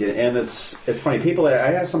wanted to get. And it's funny. People.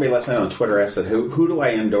 I had somebody last night on Twitter. I said, "Who do I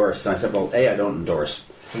endorse?" And I said, "Well, I don't endorse."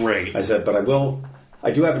 Right. I said, "But I will.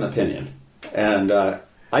 I do have an opinion." And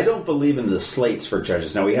I don't believe in the slates for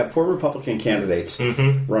judges. Now, we have 4 Republican candidates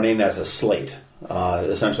running as a slate,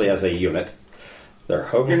 essentially as a unit. They're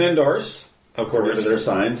Hogan endorsed, according to their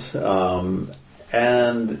signs.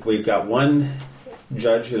 And we've got one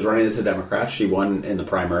judge who's running as a Democrat. She won in the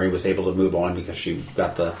primary, was able to move on because she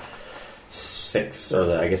got the 6th or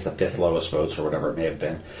the 5th lowest votes or whatever it may have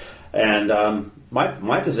been. And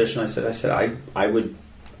my position, I said I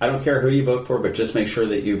don't care who you vote for, but just make sure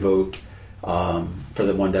that you vote for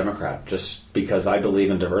the one Democrat, just because I believe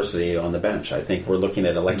in diversity on the bench. I think we're looking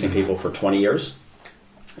at electing people for 20 years,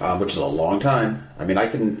 which is a long time. I mean, I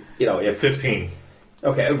can, if 15.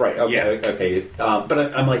 Okay, right. Okay, yeah. Okay.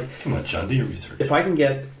 But I'm like, come on, John, do your research. If I can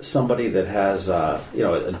get somebody that has, a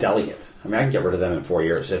delegate, I mean, I can get rid of them in 4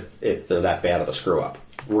 years if they're that bad of a screw up.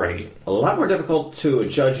 Right. A lot more difficult to a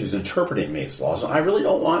judge who's interpreting these laws. I really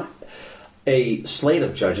don't want a slate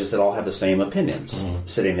of judges that all have the same opinions,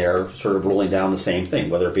 sitting there sort of ruling down the same thing,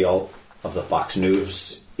 whether it be all of the Fox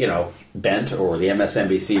News, bent or the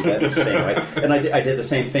MSNBC bent the same way. And I did the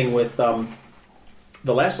same thing with the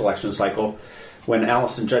last election cycle when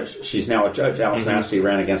she's now a judge, Allison Ashley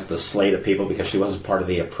ran against the slate of people because she wasn't part of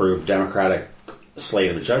the approved Democratic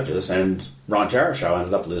slate of judges, and Ron Jericho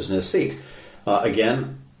ended up losing his seat.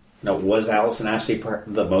 Again, was Allison Ashley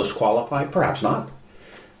the most qualified? Perhaps not.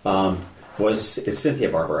 It's Cynthia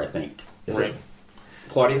Barber, I think. Is it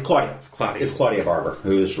Claudia? It's Claudia Barber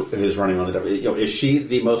who's running on the. Is she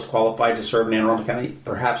the most qualified to serve in Anne Arundel County?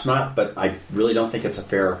 Perhaps not, but I really don't think it's a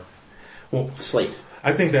fair slate.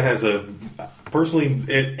 I think that has personally,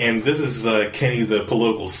 and this is Kenny, the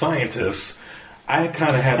political scientist. I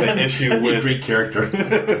kind of have an issue with great character,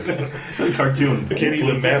 the cartoon Kenny,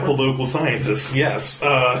 the mad political scientist. Yes,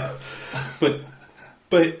 but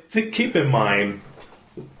keep in mind,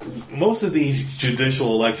 most of these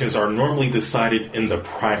judicial elections are normally decided in the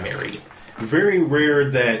primary. Very rare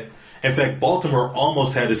that, in fact, Baltimore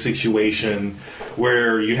almost had a situation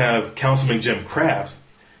where you have Councilman Jim Kraft.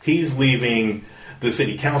 He's leaving the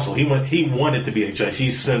city council. He wanted to be a judge.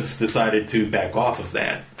 He's since decided to back off of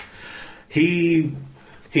that. He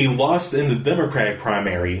lost in the Democratic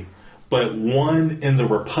primary, but won in the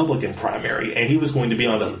Republican primary, and he was going to be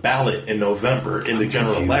on the ballot in November in the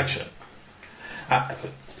general election.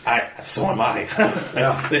 So am I.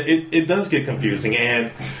 It does get confusing,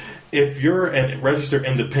 and if you're a registered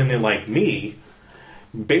independent like me,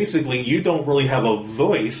 basically you don't really have a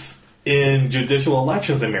voice in judicial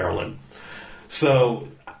elections in Maryland. So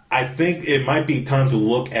I think it might be time to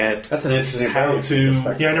look at that's an interesting how to.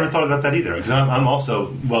 Yeah, I never thought about that either, because I'm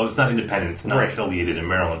also, well, it's not independent, it's not affiliated in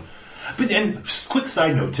Maryland. But and quick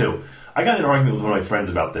side note too, I got in an argument with one of my friends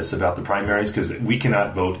about this, about the primaries, because we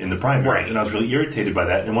cannot vote in the primaries, and I was really irritated by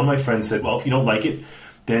that. And one of my friends said, well, if you don't like it,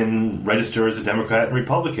 then register as a Democrat and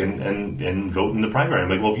Republican and vote in the primary. I'm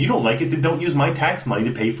like, well, if you don't like it, then don't use my tax money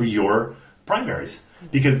to pay for your primaries.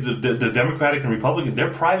 Because the Democratic and Republican,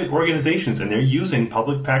 they're private organizations, and they're using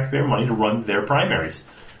public taxpayer money to run their primaries.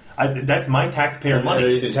 That's my taxpayer money.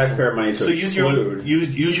 They're using taxpayer money to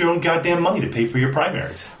use your own goddamn money to pay for your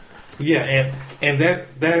primaries. Yeah, and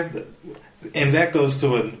that goes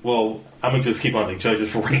to a, well, I'm gonna just keep on the judges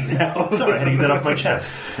for right now. Sorry, I had to get that off my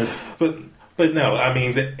chest. But no, I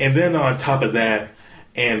mean, and then on top of that,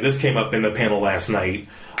 and this came up in the panel last night,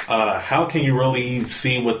 how can you really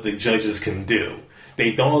see what the judges can do?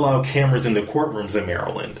 They don't allow cameras in the courtrooms in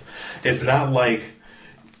Maryland. It's not like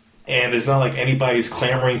anybody's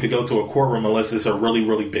clamoring to go to a courtroom unless it's a really,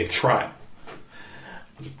 really big trial.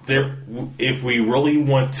 If we really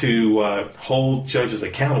want to hold judges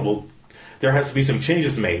accountable, there has to be some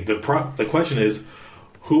changes made. The question is,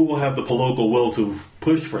 who will have the political will to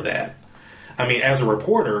push for that? I mean, as a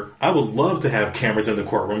reporter, I would love to have cameras in the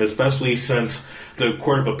courtroom, especially since the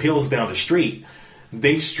Court of Appeals down the street,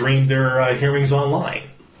 they stream their hearings online.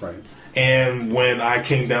 Right. And when I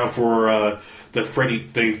came down for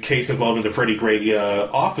the case involving the Freddie Gray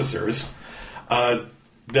officers,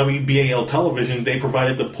 WBAL television, they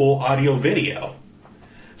provided the full audio video.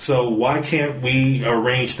 So why can't we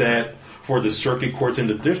arrange that for the circuit courts and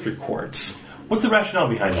the district courts? What's the rationale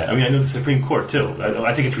behind that? I mean, I know the Supreme Court, too.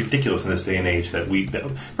 I think it's ridiculous in this day and age that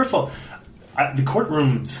first of all, the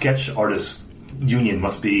courtroom sketch artists union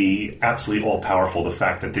must be absolutely all-powerful. The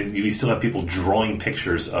fact that we still have people drawing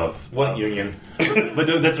pictures of... What union? But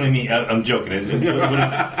that's what I mean. I'm joking.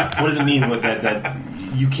 What does it mean with that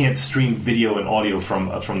you can't stream video and audio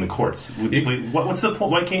from the courts? What's the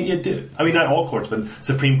point? Why can't you do... I mean, not all courts, but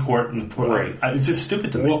Supreme Court and... Right. It's just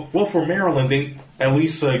stupid to me. Well, for Maryland, they... At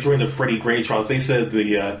least during the Freddie Gray trials, they said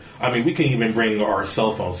we can even bring our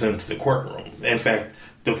cell phones into the courtroom. In fact,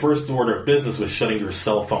 the first order of business was shutting your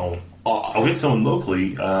cell phone off. We had someone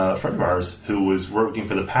locally, a friend of ours, who was working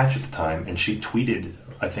for the Patch at the time, and she tweeted,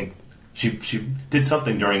 I think, she did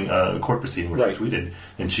something during a court proceeding where she tweeted,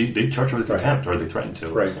 and they charged her with contempt, or they threatened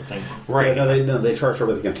to, or something. Right. Yeah, they charged her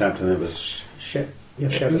with contempt, and it was shit.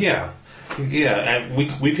 Yeah, and we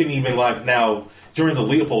couldn't even live now. During the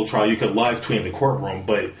Leopold trial, you could live tweet in the courtroom,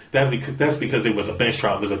 but that's because it was a bench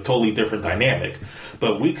trial. It was a totally different dynamic.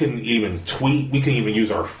 But we couldn't even tweet. We couldn't even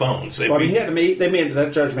use our phones. Well, that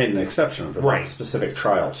judge made an exception for that specific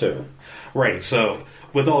trial, too. Right. So,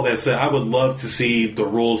 with all that said, I would love to see the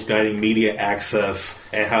rules guiding media access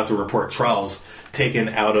and how to report trials taken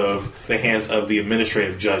out of the hands of the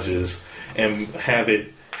administrative judges and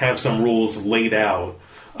have some rules laid out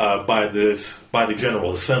by the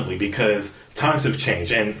General Assembly, because times have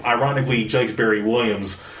changed. And ironically, Judge Barry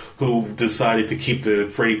Williams, who decided to keep the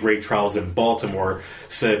Freddie Gray trials in Baltimore,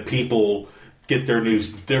 said people get their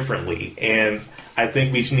news differently. And I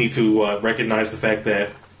think we need to recognize the fact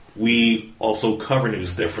that we also cover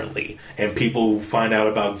news differently, and people find out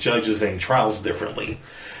about judges and trials differently.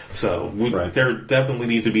 So there definitely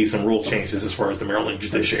needs to be some rule changes as far as the Maryland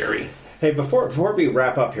judiciary. Hey, before we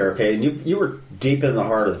wrap up here, okay, and you were deep in the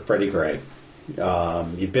heart of Freddie Gray.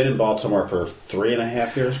 You've been in Baltimore for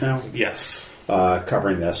 3.5 years now? Yes.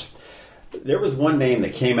 Covering this. There was one name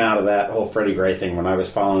that came out of that whole Freddie Gray thing when I was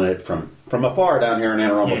following it from afar down here in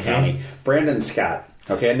Anne Arundel County. Brandon Scott.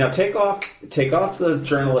 Okay, now take off the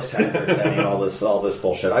journalist hat and all this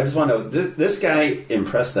bullshit. I just want to know, this guy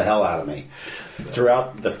impressed the hell out of me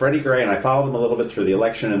throughout the Freddie Gray, and I followed him a little bit through the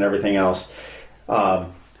election and everything else.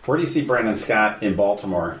 Where do you see Brandon Scott in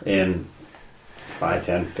Baltimore in 5,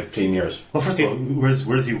 10, 15 years? Well, first of all,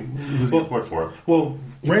 who's he report for? Well,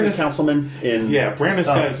 Brandon's councilman in... Yeah, Brandon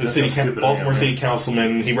Scott is the Baltimore City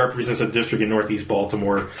Councilman. He represents a district in Northeast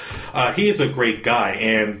Baltimore. He is a great guy,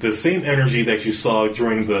 and the same energy that you saw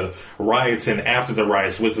during the riots and after the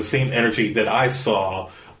riots was the same energy that I saw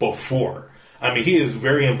before. I mean, he is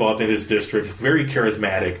very involved in his district, very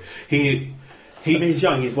charismatic. He's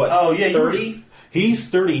young. He's what, 30? He's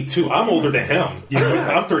 32. I'm older than him.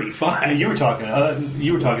 I'm 35. You were talking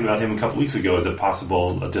about him a couple weeks ago as a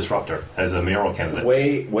possible disruptor, as a mayoral candidate.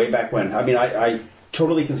 Way back when. I mean, I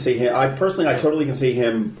totally can see him. I totally can see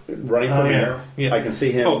him running for mayor. Yeah. I can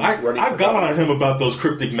see him. I got on him about those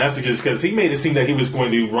cryptic messages because he made it seem that he was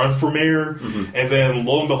going to run for mayor, and then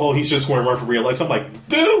lo and behold, he's just going to run for re-election. I'm like,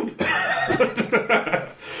 dude.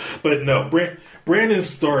 But no, Brandon's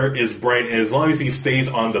star is bright, and as long as he stays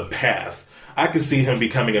on the path, I could see him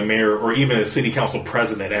becoming a mayor or even a city council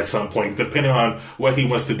president at some point, depending on what he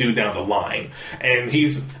wants to do down the line. And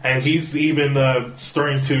he's even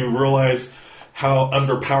starting to realize how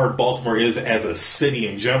underpowered Baltimore is as a city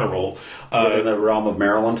in general. In the realm of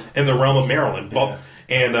Maryland.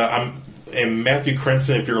 Yeah. And Matthew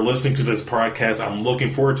Crenson, if you're listening to this podcast, I'm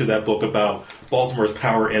looking forward to that book about Baltimore's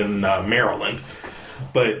power in Maryland.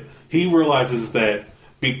 But he realizes that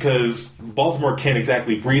because Baltimore can't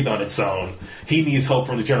exactly breathe on its own, he needs help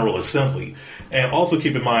from the General Assembly. And also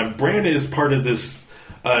keep in mind, Brandon is part of this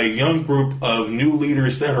young group of new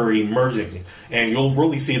leaders that are emerging. And you'll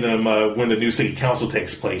really see them when the new city council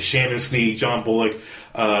takes place. Shannon Sneed, John Bullock,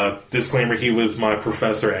 disclaimer, he was my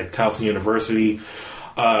professor at Towson University.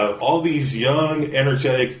 All these young,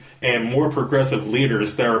 energetic, and more progressive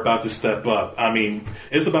leaders that are about to step up. I mean,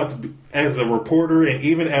 it's about to be, as a reporter and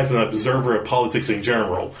even as an observer of politics in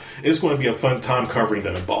general, it's going to be a fun time covering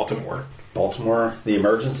them in Baltimore. Baltimore, the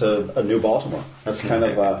emergence of a new Baltimore. That's kind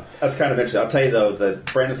of interesting. I'll tell you though that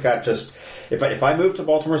Brandon Scott just, if I move to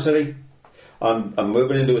Baltimore City, I'm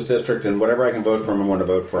moving into his district, and whatever I can vote for him, I'm going to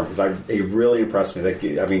vote for him because he really impressed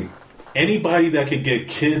me. Anybody that could get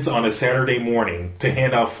kids on a Saturday morning to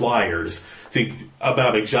hand out flyers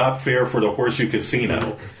about a job fair for the Horseshoe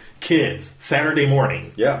Casino. Kids, Saturday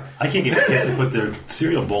morning. Yeah. I can't get kids to put their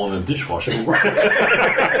cereal bowl in the dishwasher.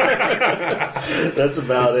 That's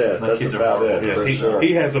about it. Yeah,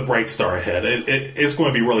 he has a bright star ahead. It's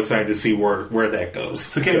going to be real exciting to see where that goes.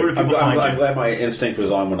 So, Kenny, where do people find you? I'm glad my instinct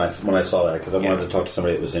was on when I saw that because I wanted to talk to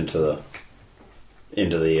somebody that was into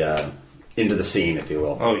the scene, if you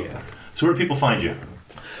will. Oh yeah. So where do people find you?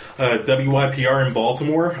 WYPR in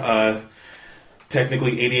Baltimore.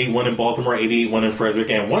 Technically 88.1 in Baltimore, 88.1 in Frederick,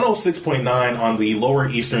 and 106.9 on the Lower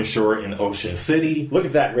Eastern Shore in Ocean City. Look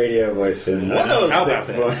at that radio voice. How about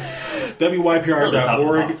that?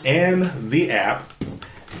 WYPR.org and the app.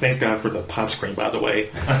 Thank God for the pop screen, by the way.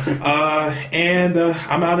 And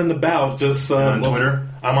I'm out and about. Just on Twitter?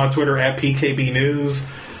 I'm on Twitter at PKB News.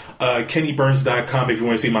 KennyBurns.com if you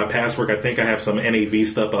want to see my past work. I think I have some NAV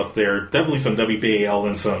stuff up there. Definitely some WBAL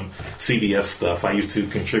and some CBS stuff. I used to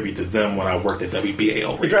contribute to them when I worked at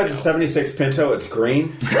WBAL. He drives a 76 Pinto. It's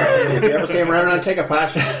green. If you ever see him around, take a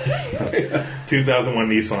picture. 2001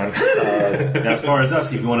 Nissan. Now, as far as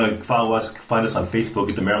us, if you want to follow us, find us on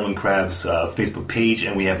Facebook at the Maryland Crabs Facebook page,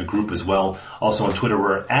 and we have a group as well. Also on Twitter,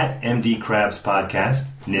 we're at MD Crabs Podcast.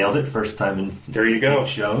 Nailed it. First time in there you go.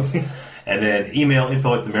 Shows. And then email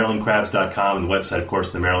info@themarylandcrabs.com, and the website, of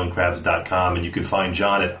course, themarylandcrabs.com. And you can find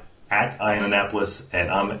John at Annapolis,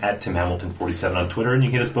 and I'm at Tim Hamilton 47 on Twitter, and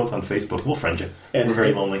you can hit us both on Facebook. We'll friend you. And we're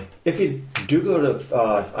very lonely. If you do go to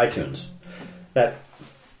iTunes, that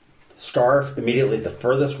star immediately, the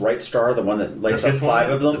furthest right star, the one that lights up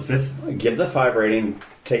five of them, give the 5 rating.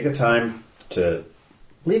 Take the time to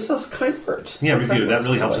leave us kind words. Yeah, review. That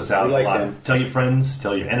really helps us out a lot. Them. Tell your friends,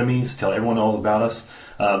 tell your enemies, tell everyone all about us.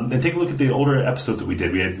 Then take a look at the older episodes that we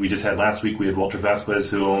did. We just had last week. We had Walter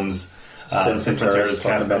Vasquez, who owns Sin Fronteras,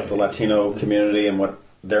 talking about the Latino community and what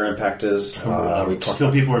their impact is.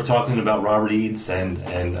 People are talking about Robert Eads and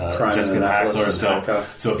Jessica Packler.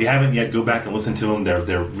 So if you haven't yet, go back and listen to them.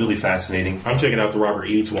 They're really fascinating. I'm checking out the Robert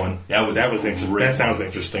Eads one. That was interesting. That sounds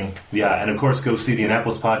interesting. Yeah, and of course, go see the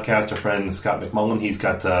Annapolis podcast. Our friend Scott McMullen.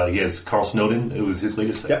 He has Carl Snowden. It was his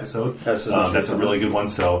latest episode. That's a really good one.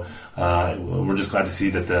 So we're just glad to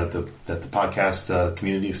see that the podcast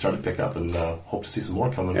community is starting to pick up, and hope to see some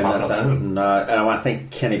more coming up soon. And I want to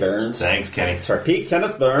thank Kenny Burns. Thanks, Kenny. Sorry,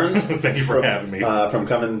 Kenneth Burns. Thank you for having me. From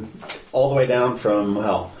coming all the way down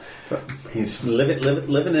from he's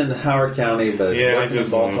living in Howard County, but working in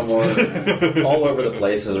Baltimore, all over the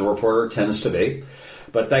place as a reporter tends to be.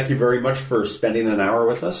 But thank you very much for spending an hour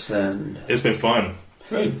with us, and it's been fun.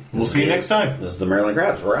 Great. We'll see you next time. This is the Maryland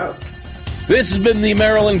Crabs. We're out. This has been the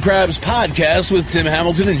Maryland Crabs Podcast with Tim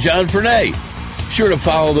Hamilton and John Fernay. Sure to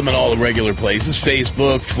follow them in all the regular places,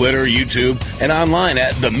 Facebook, Twitter, YouTube, and online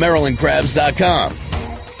at themarylandcrabs.com.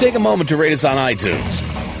 Take a moment to rate us on iTunes.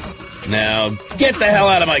 Now, get the hell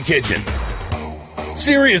out of my kitchen.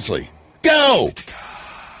 Seriously, go!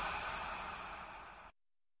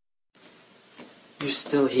 You're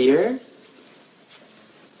still here?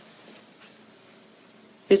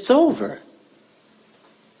 It's over.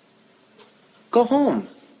 Go home.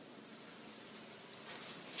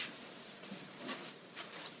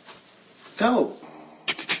 Go.